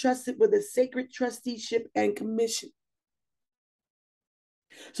still entrusted with a sacred trusteeship and commission.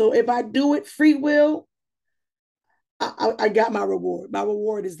 So if I do it free will, I got my reward. My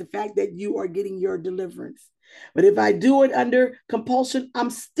reward is the fact that you are getting your deliverance. But if I do it under compulsion,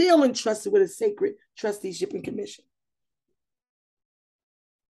 I'm still entrusted with a sacred trusteeship and commission.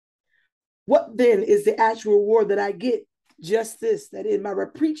 What then is the actual reward that I get? Just this, that in my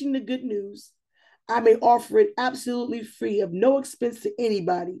preaching the good news, I may offer it absolutely free of no expense to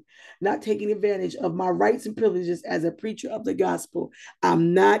anybody, not taking advantage of my rights and privileges as a preacher of the gospel.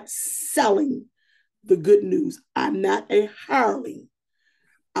 I'm not selling the good news. I'm not a hireling.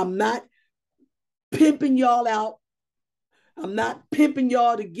 I'm not pimping y'all out. I'm not pimping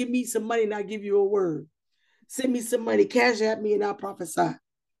y'all to give me some money and I give you a word. Send me some money, cash at me, and I'll prophesy.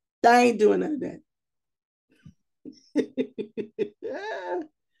 I ain't doing none of that.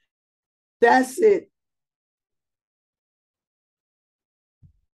 That's it.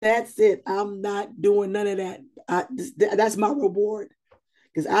 That's it. I'm not doing none of that. That's my reward.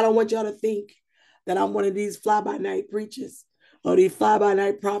 Because I don't want y'all to think that I'm one of these fly-by-night preachers. Or these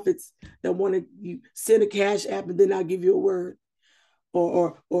fly-by-night prophets that want to you send a cash app and then I'll give you a word.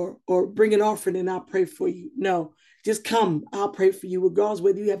 Or bring an offering and I'll pray for you. No, just come. I'll pray for you, regardless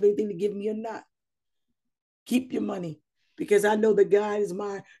whether you have anything to give me or not. Keep your money, because I know that God is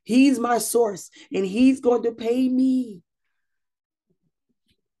He's my source, and He's going to pay me.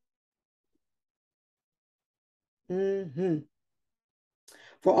 For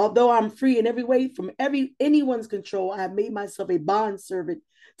although I'm free in every way from anyone's control, I have made myself a bond servant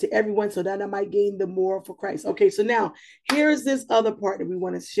to everyone so that I might gain the more for Christ. Okay, so now here's this other part that we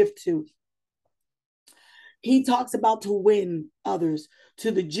want to shift to. He talks about to win others. To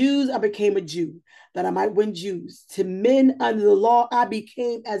the Jews, I became a Jew, that I might win Jews. To men under the law, I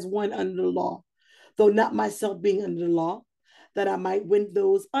became as one under the law, though not myself being under the law, that I might win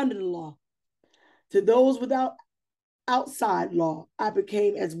those under the law. To those without outside law, I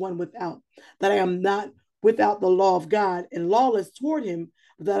became as one without, that I am not without the law of God and lawless toward him,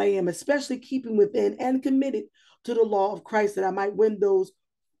 but that I am especially keeping within and committed to the law of Christ, that I might win those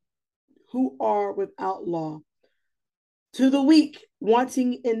who are without law. To the weak,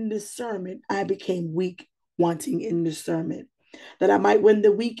 wanting in discernment, I became weak, wanting in discernment, that I might win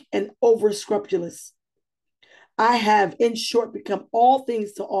the weak and over scrupulous. I have, in short, become all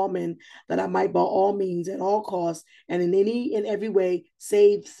things to all men, that I might by all means, at all costs, and in any and every way,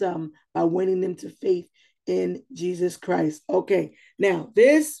 save some by winning them to faith in Jesus Christ. Okay, now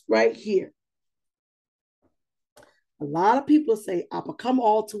this right here. A lot of people say, I become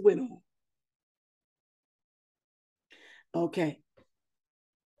all to win all. Okay.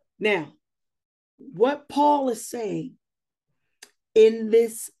 Now, what Paul is saying in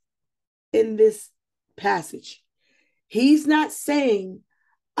this passage, he's not saying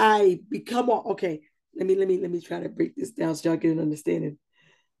I become all. Okay, let me try to break this down so y'all get an understanding.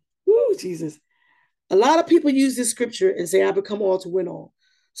 Woo, Jesus. A lot of people use this scripture and say I become all to win all.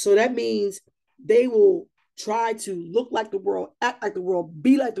 So that means they will try to look like the world, act like the world,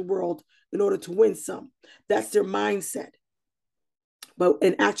 be like the world in order to win some. That's their mindset. But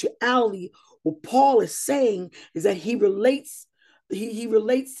in actuality, what Paul is saying is that he relates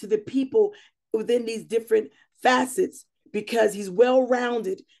to the people within these different facets, because he's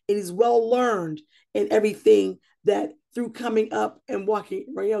well-rounded and he's well-learned in everything that through coming up and walking.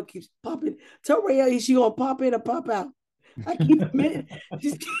 Rael keeps popping. Tell Rael, is she gonna pop in or pop out? I keep admitting.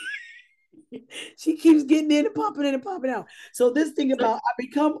 She keeps getting in and popping out. So this thing about I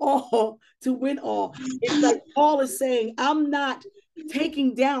become all to win all, it's like Paul is saying, I'm not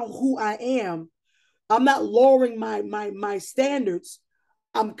taking down who I am. I'm not lowering my standards.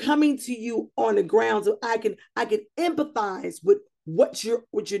 I'm coming to you on the grounds of I can empathize with what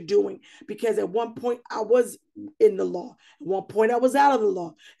you're doing, because at one point I was in the law, at one point I was out of the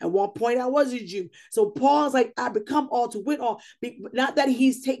law, at one point I was a Jew. So Paul's like, I become all to win all, not that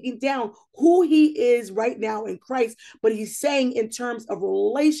he's taking down who he is right now in Christ, but he's saying in terms of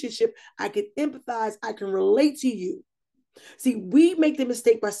relationship, I can empathize, I can relate to you. See, we make the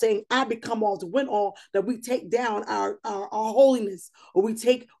mistake by saying I become all to win all, that we take down our holiness, or we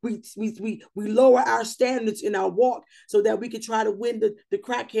lower our standards in our walk so that we can try to win the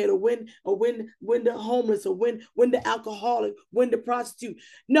crackhead, or win the homeless, or win the alcoholic, win the prostitute.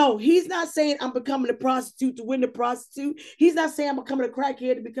 No, he's not saying I'm becoming a prostitute to win the prostitute. He's not saying I'm becoming a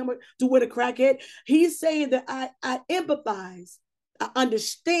crackhead to win a crackhead. He's saying that I empathize, I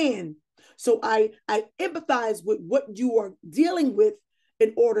understand. So I empathize with what you are dealing with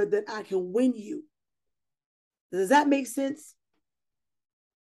in order that I can win you. Does that make sense?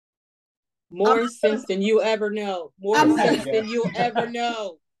 More sense than you ever know. More sense than you'll ever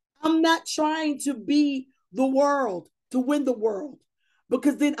know. I'm not trying to be the world, to win the world,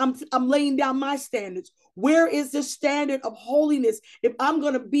 because then I'm laying down my standards. Where is the standard of holiness if I'm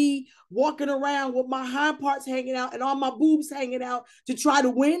going to be walking around with my hind parts hanging out and all my boobs hanging out to try to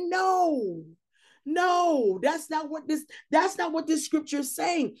win? No, that's not what this scripture is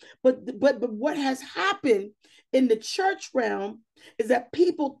saying. But what has happened in the church realm is that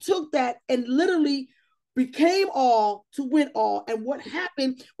people took that and literally became all to win all. And what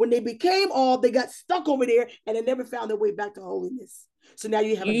happened when they became all, they got stuck over there and they never found their way back to holiness. So now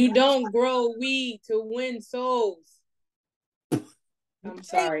you don't grow weed to win souls. I'm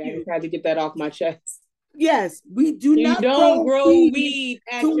sorry, I tried to get that off my chest. Yes, we do not grow weed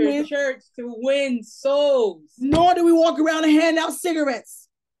at your church to win souls. Nor do we walk around and hand out cigarettes.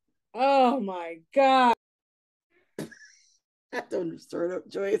 Oh my God. That don't stir up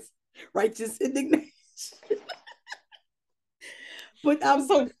Joyce. Righteous indignation. But I'm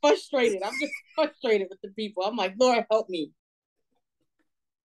so frustrated. I'm just frustrated with the people. I'm like, Lord, help me.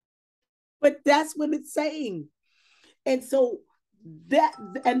 But that's what it's saying. And so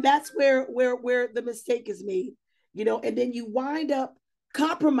that's where the mistake is made, and then you wind up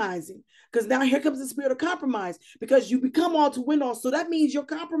compromising, because now here comes the spirit of compromise, because you become all to win all. So that means you're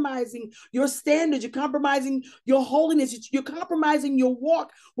compromising your standards, you're compromising your holiness, you're compromising your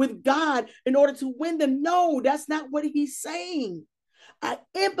walk with God in order to win them. No, that's not what he's saying. I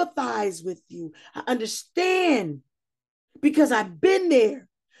empathize with you. I understand because I've been there.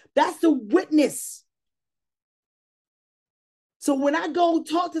 That's the witness. So when I go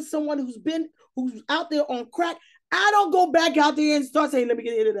talk to someone who's out there on crack, I don't go back out there and start saying, let me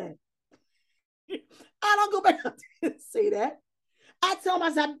get into that. I don't go back out there and say that. I tell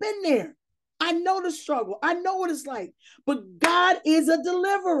myself, I've been there. I know the struggle. I know what it's like. But God is a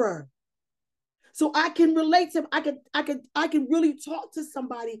deliverer. So I can relate to him. I can really talk to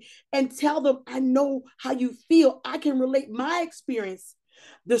somebody and tell them, I know how you feel. I can relate my experience,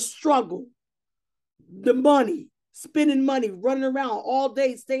 the struggle, the money, spending money, running around all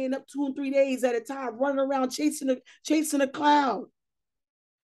day, staying up 2 and 3 days at a time, running around chasing a cloud.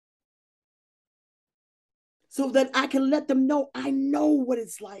 So that I can let them know I know what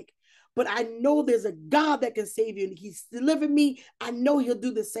it's like, but I know there's a God that can save you and he's delivered me. I know he'll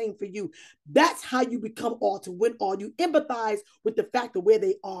do the same for you. That's how you become all to win all. You empathize with the fact of where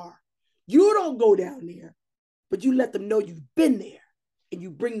they are. You don't go down there, but you let them know you've been there and you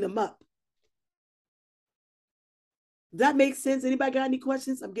bring them up. Does that make sense? Anybody got any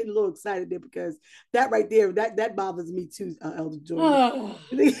questions? I'm getting a little excited there because that right there, that bothers me too, Elder Jordan.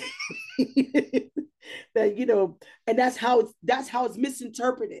 That, and that's how it's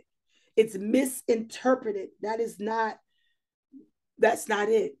misinterpreted. It's misinterpreted. That's not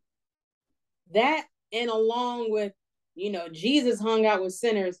it. That, and along with, Jesus hung out with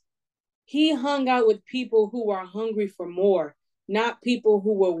sinners. He hung out with people who were hungry for more, not people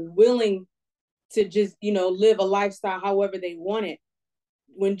who were willing to just, live a lifestyle however they wanted.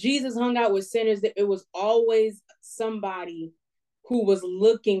 When Jesus hung out with sinners, it was always somebody who was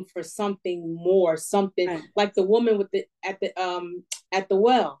looking for something more, something right. Like the woman at the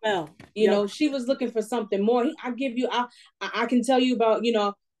well. She was looking for something more. I can tell you about,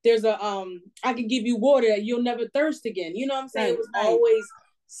 there's I can give you water that you'll never thirst again. You know what I'm saying? Right. It was always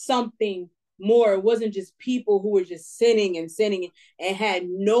something more. It wasn't just people who were just sinning and had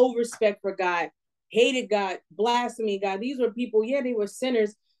no respect for God, hated God, blaspheming God. These were people, they were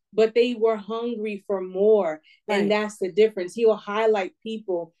sinners, but they were hungry for more. Right. And that's the difference. He will highlight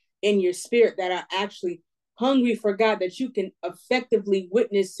people in your spirit that are actually hungry for God, that you can effectively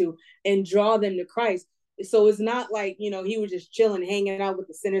witness to and draw them to Christ. So it's not like, he was just chilling, hanging out with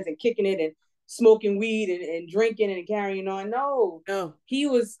the sinners and kicking it and smoking weed and drinking and carrying on. No. He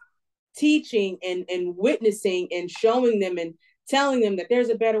was teaching and witnessing and showing them and telling them that there's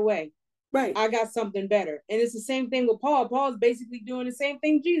a better way. Right. I got something better. And it's the same thing with Paul. Paul's basically doing the same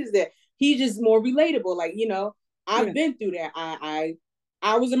thing Jesus did. He's just more relatable. Like, I've been through that.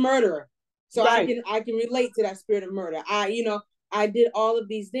 I was a murderer. So right. I can relate to that spirit of murder. I did all of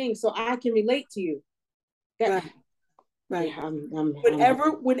these things. So I can relate to you. Right. Yeah,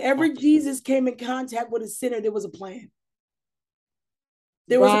 whenever Jesus came in contact with a sinner, there was a plan.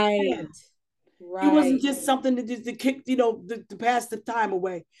 There was a plan. Right. It wasn't just something to kick, to pass the time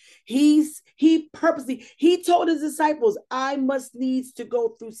away. He purposely, he told his disciples, I must needs to go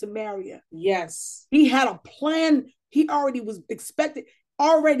through Samaria. Yes. He had a plan. He already was expected,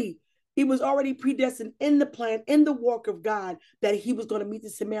 he was already predestined in the plan, in the work of God, that he was going to meet the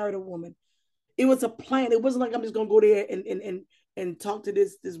Samaritan woman. It was a plan. It wasn't like I'm just going to go there and talk to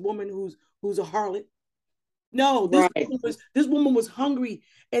this woman who's a harlot. No, this woman was hungry.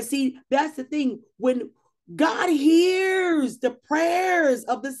 And see, that's the thing. When God hears the prayers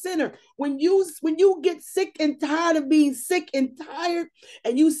of the sinner, when you get sick and tired of being sick and tired,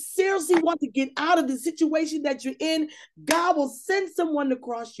 and you seriously want to get out of the situation that you're in, God will send someone to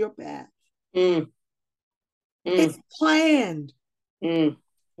cross your path. It's planned. I'm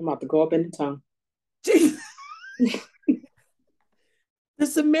about to go up in the tongue. The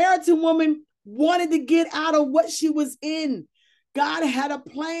Samaritan woman wanted to get out of what she was in. God had a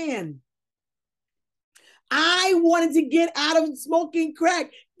plan. I wanted to get out of smoking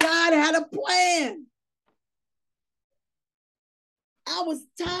crack. God had a plan. I was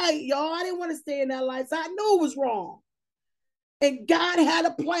tired, y'all. I didn't want to stay in that life. So I knew it was wrong. And God had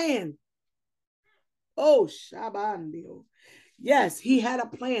a plan. Oh, Shabandio. Yes, he had a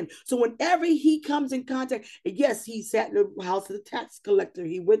plan. So whenever he comes in contact, yes, he sat in the house of the tax collector.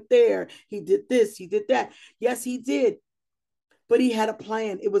 He went there. He did this. He did that. Yes, he did. But he had a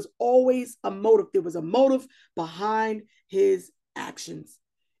plan. It was always a motive. There was a motive behind his actions.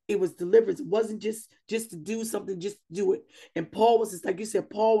 It was deliverance. It wasn't just to do something, just to do it. And Paul was just, like you said,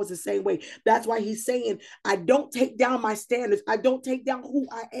 Paul was the same way. That's why he's saying, I don't take down my standards. I don't take down who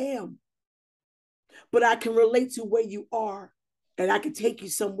I am. But I can relate to where you are. And I can take you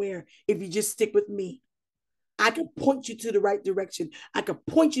somewhere if you just stick with me. I can point you to the right direction. I can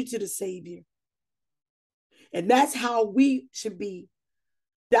point you to the Savior. And that's how we should be.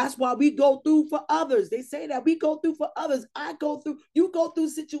 That's why we go through for others. They say that we go through for others. You go through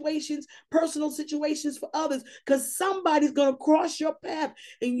situations, personal situations for others, because somebody's going to cross your path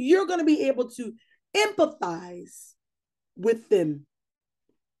and you're going to be able to empathize with them.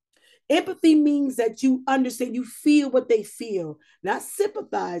 Empathy means that you understand, you feel what they feel, not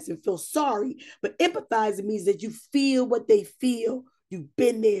sympathize and feel sorry, but empathize means that you feel what they feel. You've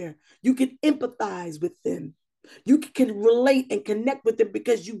been there. You can empathize with them. You can relate and connect with them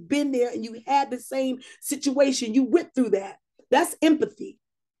because you've been there and you had the same situation. You went through that. That's empathy.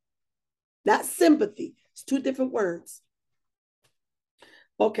 That's sympathy. It's two different words.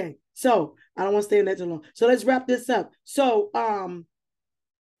 Okay, so I don't want to stay in that too long. So let's wrap this up. So,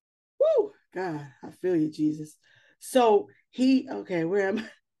 whoo, God, I feel you, Jesus. So okay, where am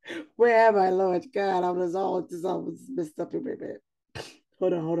I, Lord God? I was all messed up in my bed.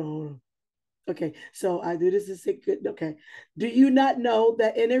 Hold on. Okay, so I do this to say good. Okay. Do you not know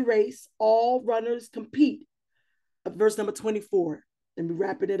that in a race, all runners compete? Verse number 24. Let me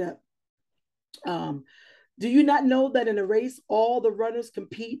wrap it up. Do you not know that in a race, all the runners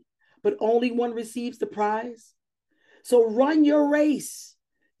compete, but only one receives the prize? So run your race,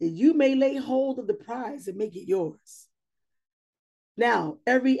 and you may lay hold of the prize and make it yours. Now,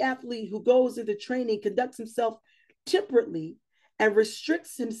 every athlete who goes into training conducts himself temperately and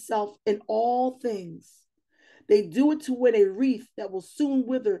restricts himself in all things. They do it to win a wreath that will soon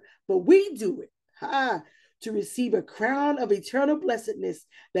wither, but we do it to receive a crown of eternal blessedness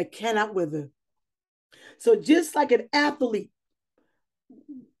that cannot wither. So just like an athlete,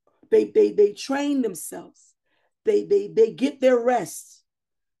 they train themselves. They get their rest.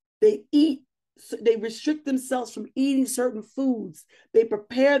 They eat. They restrict themselves from eating certain foods. They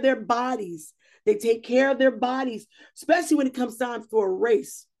prepare their bodies. They take care of their bodies, especially when it comes time for a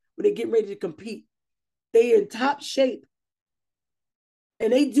race, when they get ready to compete. They're in top shape.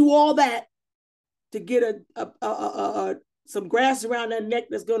 And they do all that to get some grass around their neck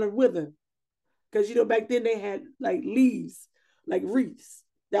that's going to wither. Because, back then they had like leaves, like wreaths.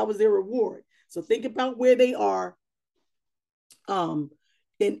 That was their reward. So think about where they are in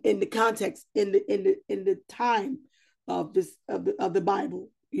the context, in the time of the Bible,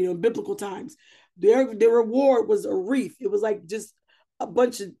 biblical times. Their reward was a wreath. It was like just a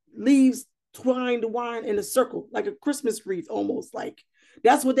bunch of leaves twined in a circle, like a Christmas wreath, almost like.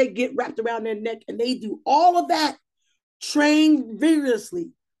 That's what they get wrapped around their neck, and they do all of that, train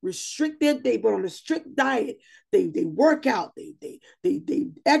vigorously, restricted. They put on a strict diet. They work out. They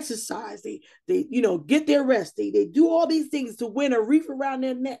exercise. They get their rest. They do all these things to win a wreath around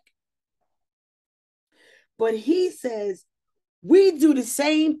their neck. But he says, we do the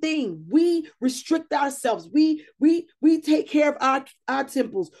same thing. We restrict ourselves. We take care of our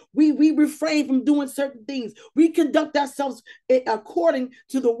temples. We refrain from doing certain things. We conduct ourselves according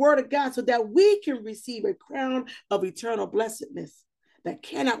to the word of God so that we can receive a crown of eternal blessedness that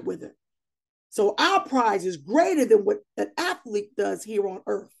cannot wither. So our prize is greater than what an athlete does here on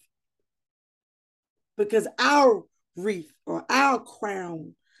earth. Because our wreath or our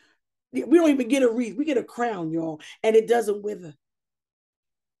crown, we don't even get a wreath, we get a crown, y'all, and it doesn't wither.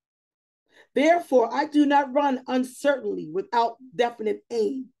 Therefore, I do not run uncertainly without definite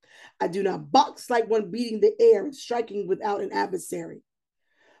aim. I do not box like one beating the air and striking without an adversary.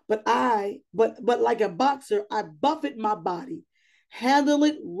 But like a boxer, I buffet my body, handle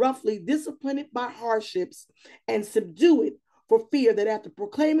it roughly, discipline it by hardships, and subdue it for fear that after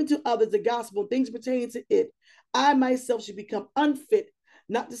proclaiming to others the gospel and things pertaining to it, I myself should become unfit,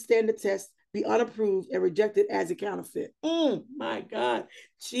 not to stand the test, be unapproved, and rejected as a counterfeit. My God,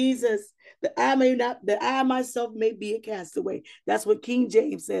 Jesus, that I myself may be a castaway. That's what King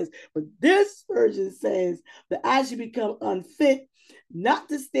James says. But this version says that I should become unfit, not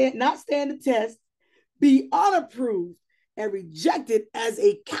stand the test, be unapproved, and rejected as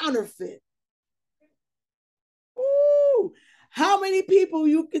a counterfeit. Ooh, how many people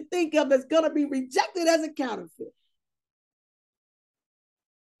you can think of that's going to be rejected as a counterfeit?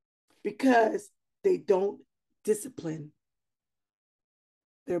 Because they don't discipline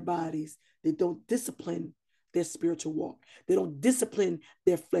their bodies. They don't discipline their spiritual walk. They don't discipline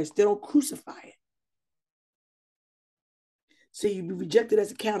their flesh. They don't crucify it. So you be rejected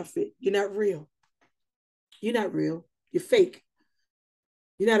as a counterfeit. You're not real. You're not real. You're fake.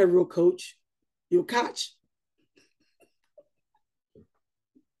 You're not a real coach. You're a coach.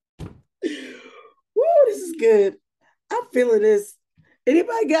 Woo, this is good. I'm feeling this.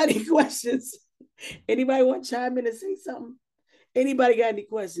 Anybody got any questions? Anybody want to chime in and say something? Anybody got any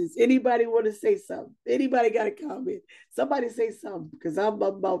questions? Anybody want to say something? Anybody got a comment? Somebody say something, because I'm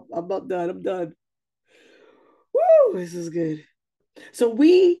about done. I'm done. Woo, this is good. So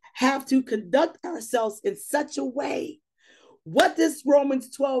we have to conduct ourselves in such a way. What does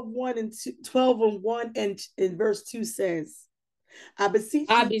Romans 12:1 and 12:1 and in verse 2 says? I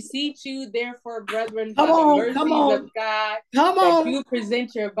beseech you, therefore, brethren, by the mercies of God, that you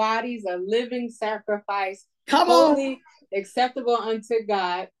present your bodies a living sacrifice, holy, acceptable unto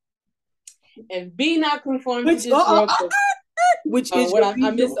God, and be not conformed to this world. Which is your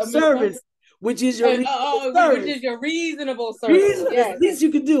reasonable service. Which is your reasonable service. Yes. Least you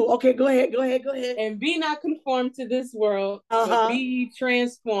can do. Okay, go ahead. And be not conformed to this world, but be ye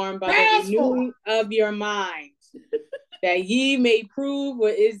transformed by the renewing of your mind, that ye may prove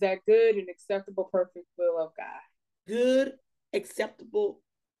what is that good and acceptable, perfect will of God. Good, acceptable,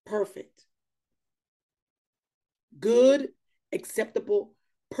 perfect. Good, acceptable,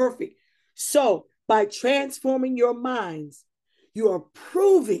 perfect. So by transforming your minds, you are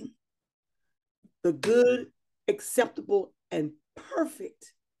proving the good, acceptable, and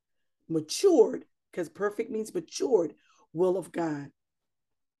perfect, matured, because perfect means matured, will of God.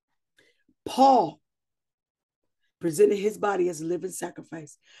 Paul presented his body as a living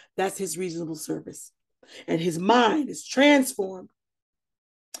sacrifice. That's his reasonable service. And his mind is transformed.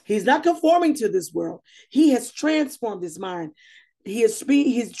 He's not conforming to this world. He has transformed his mind. He's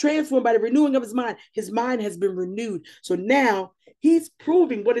transformed by the renewing of his mind. His mind has been renewed. So now he's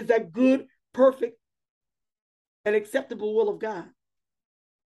proving what is that good, perfect, and acceptable will of God.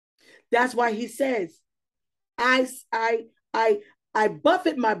 That's why he says, I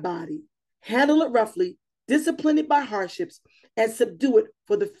buffet my body, handle it roughly, discipline it by hardships, and subdue it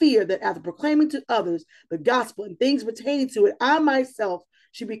for the fear that after proclaiming to others the gospel and things pertaining to it, I myself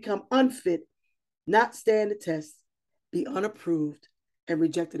should become unfit, not stand the test, be unapproved, and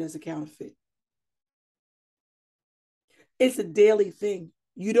rejected as a counterfeit. It's a daily thing.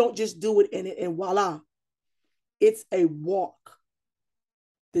 You don't just do it and voila. It's a walk.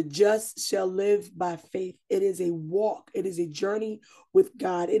 The just shall live by faith. It is a walk. It is a journey with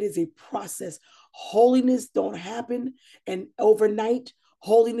God. It is a process. Holiness don't happen and overnight.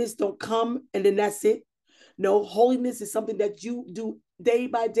 Holiness don't come and then that's it. No, holiness is something that you do day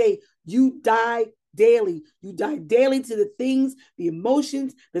by day. You die daily. You die daily to the things, the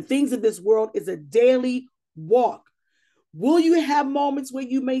emotions, the things of this world. Is a daily walk. Will you have moments where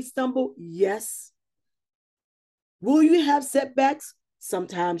you may stumble? Yes. Will you have setbacks?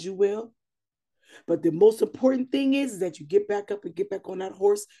 Sometimes you will. But the most important thing is that you get back up and get back on that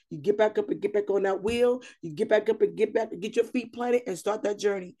horse. You get back up and get back on that wheel. You get back up and get back and get your feet planted and start that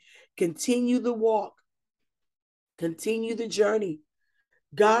journey. Continue the walk. Continue the journey.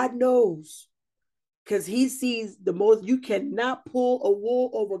 God knows, because he sees the most. You cannot pull a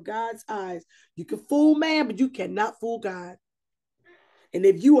wool over God's eyes. You can fool man, but you cannot fool God. And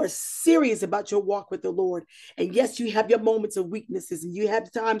if you are serious about your walk with the Lord, and yes, you have your moments of weaknesses and you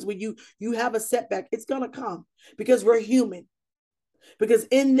have times when you have a setback, it's going to come because we're human. Because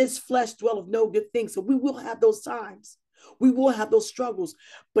in this flesh dwelleth no good thing. So we will have those times. We will have those struggles.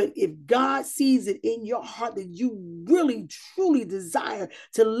 But if God sees it in your heart that you really, truly desire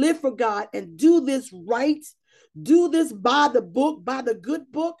to live for God and do this right, do this by the book, by the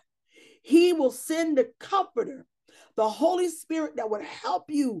good book, he will send the comforter, the Holy Spirit, that would help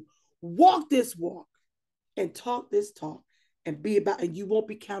you walk this walk and talk this talk and be about, and you won't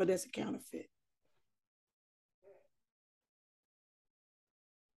be counted as a counterfeit.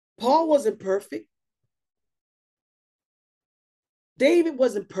 Paul wasn't perfect. David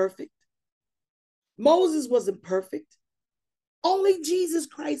wasn't perfect. Moses wasn't perfect. Only Jesus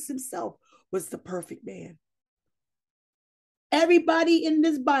Christ himself was the perfect man. Everybody in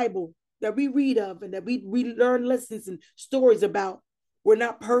this Bible that we read of and that we learn lessons and stories about were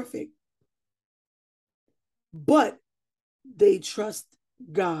not perfect, but they trust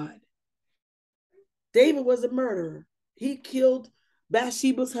God. David was a murderer. He killed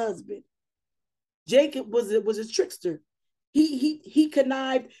Bathsheba's husband. Jacob was a trickster. He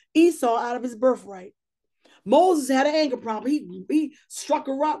connived Esau out of his birthright. Moses had an anger problem. He struck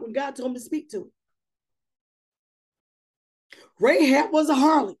a rock when God told him to speak to it. Rahab was a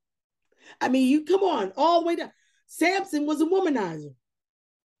harlot. I mean, you come on, all the way down. Samson was a womanizer.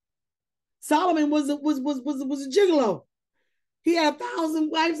 Solomon was a gigolo. He had 1,000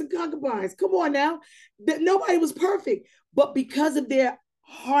 wives and concubines. Come on now. Nobody was perfect, but because of their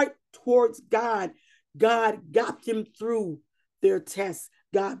heart towards God, God got them through their tests.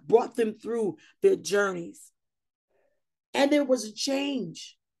 God brought them through their journeys. And there was a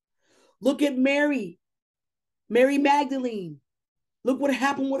change. Look at Mary Magdalene. Look what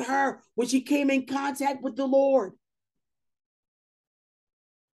happened with her when she came in contact with the Lord.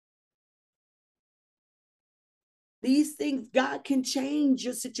 These things, God can change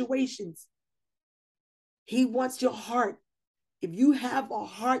your situations. He wants your heart. If you have a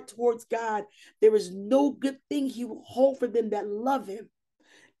heart towards God, there is no good thing he will hold for them that love him.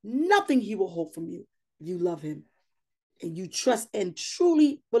 Nothing he will hold from you if you love him and you trust and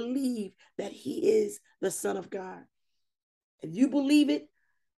truly believe that he is the Son of God. If you believe it,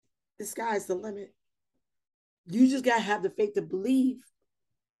 the sky is the limit. You just got to have the faith to believe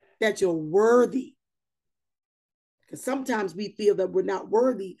that you're worthy. Because sometimes we feel that we're not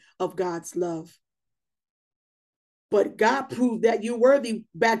worthy of God's love. But God proved that you're worthy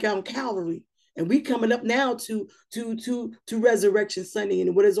back on Calvary. And we coming up now to Resurrection Sunday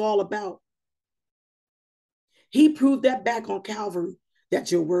and what it's all about. He proved that back on Calvary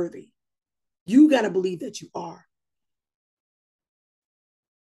that you're worthy. You got to believe that you are.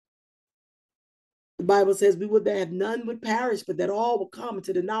 The Bible says we would that none would perish, but that all will come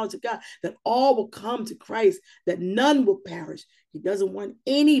to the knowledge of God, that all will come to Christ, that none will perish. He doesn't want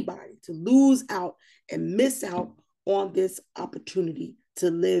anybody to lose out and miss out on this opportunity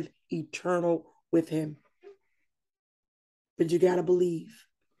to live eternal with him. But you got to believe.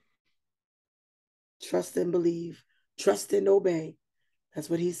 Trust and believe. Trust and obey. That's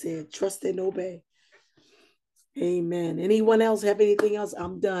what he said. Trust and obey. Amen. Anyone else have anything else?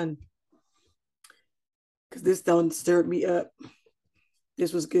 I'm done. Because this done stirred me up.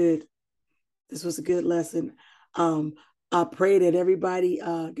 This was good. This was a good lesson. I pray that everybody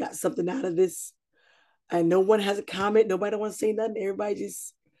got something out of this. And no one has a comment. Nobody wants to say nothing. Everybody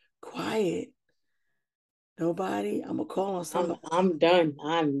just quiet. Nobody. I'm going to call on somebody. I'm done.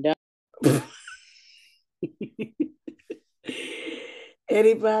 I'm done.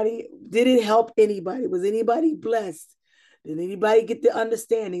 Anybody? Did it help anybody? Was anybody blessed? Did anybody get the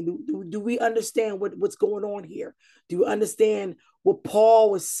understanding? Do we understand what's going on here? Do you understand what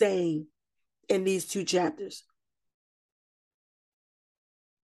Paul was saying in these 2 chapters?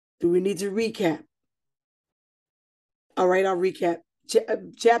 Do we need to recap? All right, I'll recap.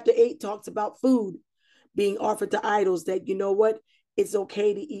 Chapter 8 talks about food being offered to idols, that you know what? It's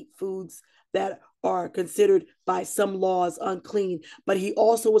okay to eat foods that are considered by some laws unclean. But he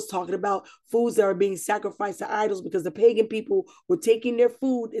also was talking about foods that are being sacrificed to idols, because the pagan people were taking their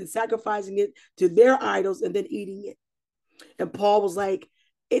food and sacrificing it to their idols and then eating it. And Paul was like,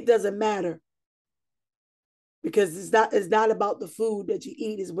 it doesn't matter, because it's not about the food that you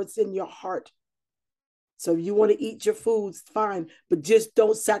eat, it's what's in your heart. So if you want to eat your foods, fine, but just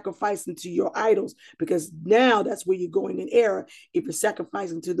don't sacrifice them to your idols, because now that's where you're going in error if you're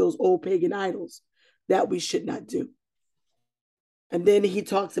sacrificing to those old pagan idols. That we should not do. And then he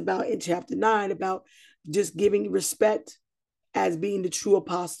talks about in chapter 9 about just giving respect as being the true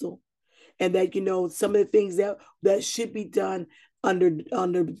apostle, and that, you know, some of the things that should be done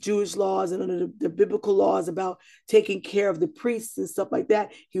under Jewish laws and under the biblical laws about taking care of the priests and stuff like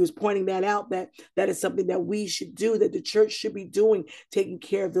that. He was pointing that out, that is something that we should do, that the church should be doing, taking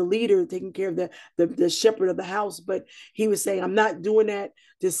care of the leader, taking care of the shepherd of the house. But he was saying, I'm not doing that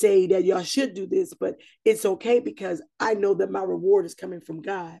to say that y'all should do this, but it's okay because I know that my reward is coming from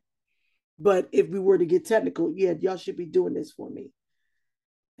God. But if we were to get technical, yeah, y'all should be doing this for me.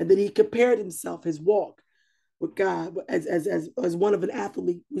 And then he compared himself, his walk with God as one of an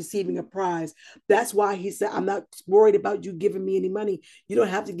athlete receiving a prize. That's why he said, I'm not worried about you giving me any money. You don't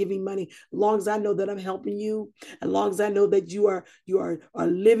have to give me money. As long as I know that I'm helping you, as long as I know that you are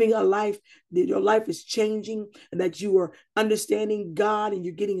living a life, that your life is changing, and that you are understanding God and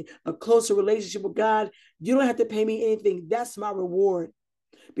you're getting a closer relationship with God, you don't have to pay me anything. That's my reward,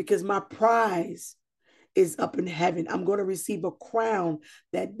 because my prize is up in heaven. I'm going to receive a crown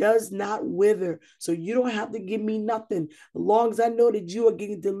that does not wither. So you don't have to give me nothing. As long as I know that you are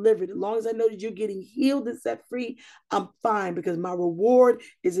getting delivered, as long as I know that you're getting healed and set free, I'm fine, because my reward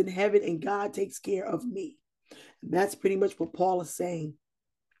is in heaven and God takes care of me. And that's pretty much what Paul is saying.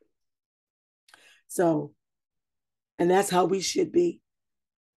 So, and that's how we should be.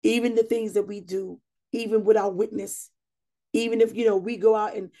 Even the things that we do, even with our witness, even if, you know, we go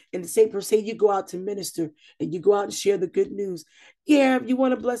out and say, per se, you go out to minister and you go out and share the good news. Yeah, if you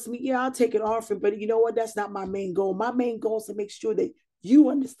want to bless me, yeah, I'll take an offering. But you know what? That's not my main goal. My main goal is to make sure that you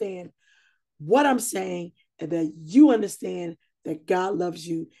understand what I'm saying, and that you understand that God loves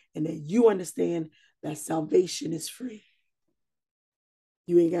you, and that you understand that salvation is free.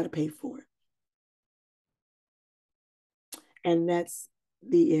 You ain't got to pay for it. And that's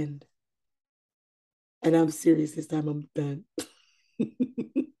the end. And I'm serious this time. I'm done.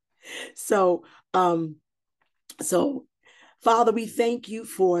 So, Father, we thank you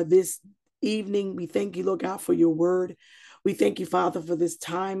for this evening. We thank you, Lord God, for your word. We thank you, Father, for this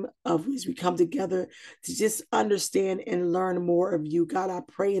time of as we come together to just understand and learn more of you. God, I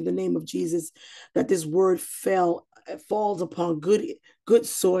pray in the name of Jesus that this word falls upon good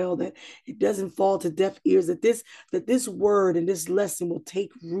soil, that it doesn't fall to deaf ears, that this word and this lesson will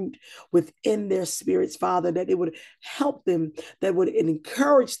take root within their spirits, Father, that it would help them, that would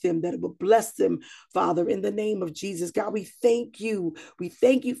encourage them, that it would bless them, Father, in the name of Jesus. God, we thank you. We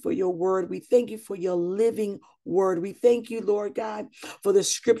thank you for your word. We thank you for your living word. We thank you, Lord God, for the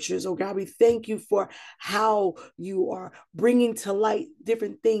scriptures. Oh God, we thank you for how you are bringing to light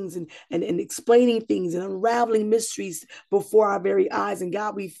different things and explaining things and unraveling mysteries before our very eyes. And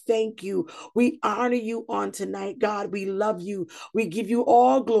God, we thank you. We honor you on tonight. God, we love you. We give you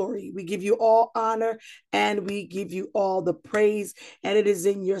all glory. We give you all honor, and we give you all the praise. And it is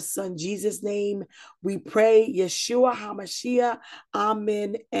in your son, Jesus' name, we pray. Yeshua HaMashiach.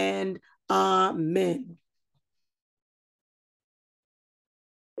 Amen and amen.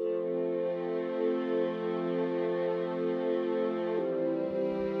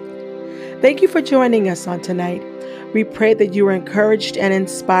 Thank you for joining us on tonight. We pray that you are encouraged and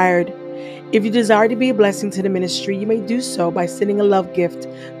inspired. If you desire to be a blessing to the ministry, you may do so by sending a love gift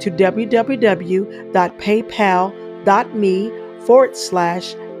to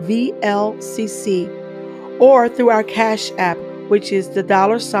www.paypal.me/VLCC or through our Cash App, which is the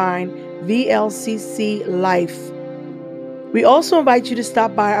 $VLCC Life. We also invite you to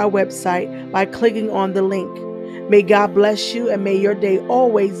stop by our website by clicking on the link. May God bless you, and may your day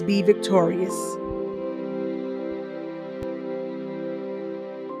always be victorious.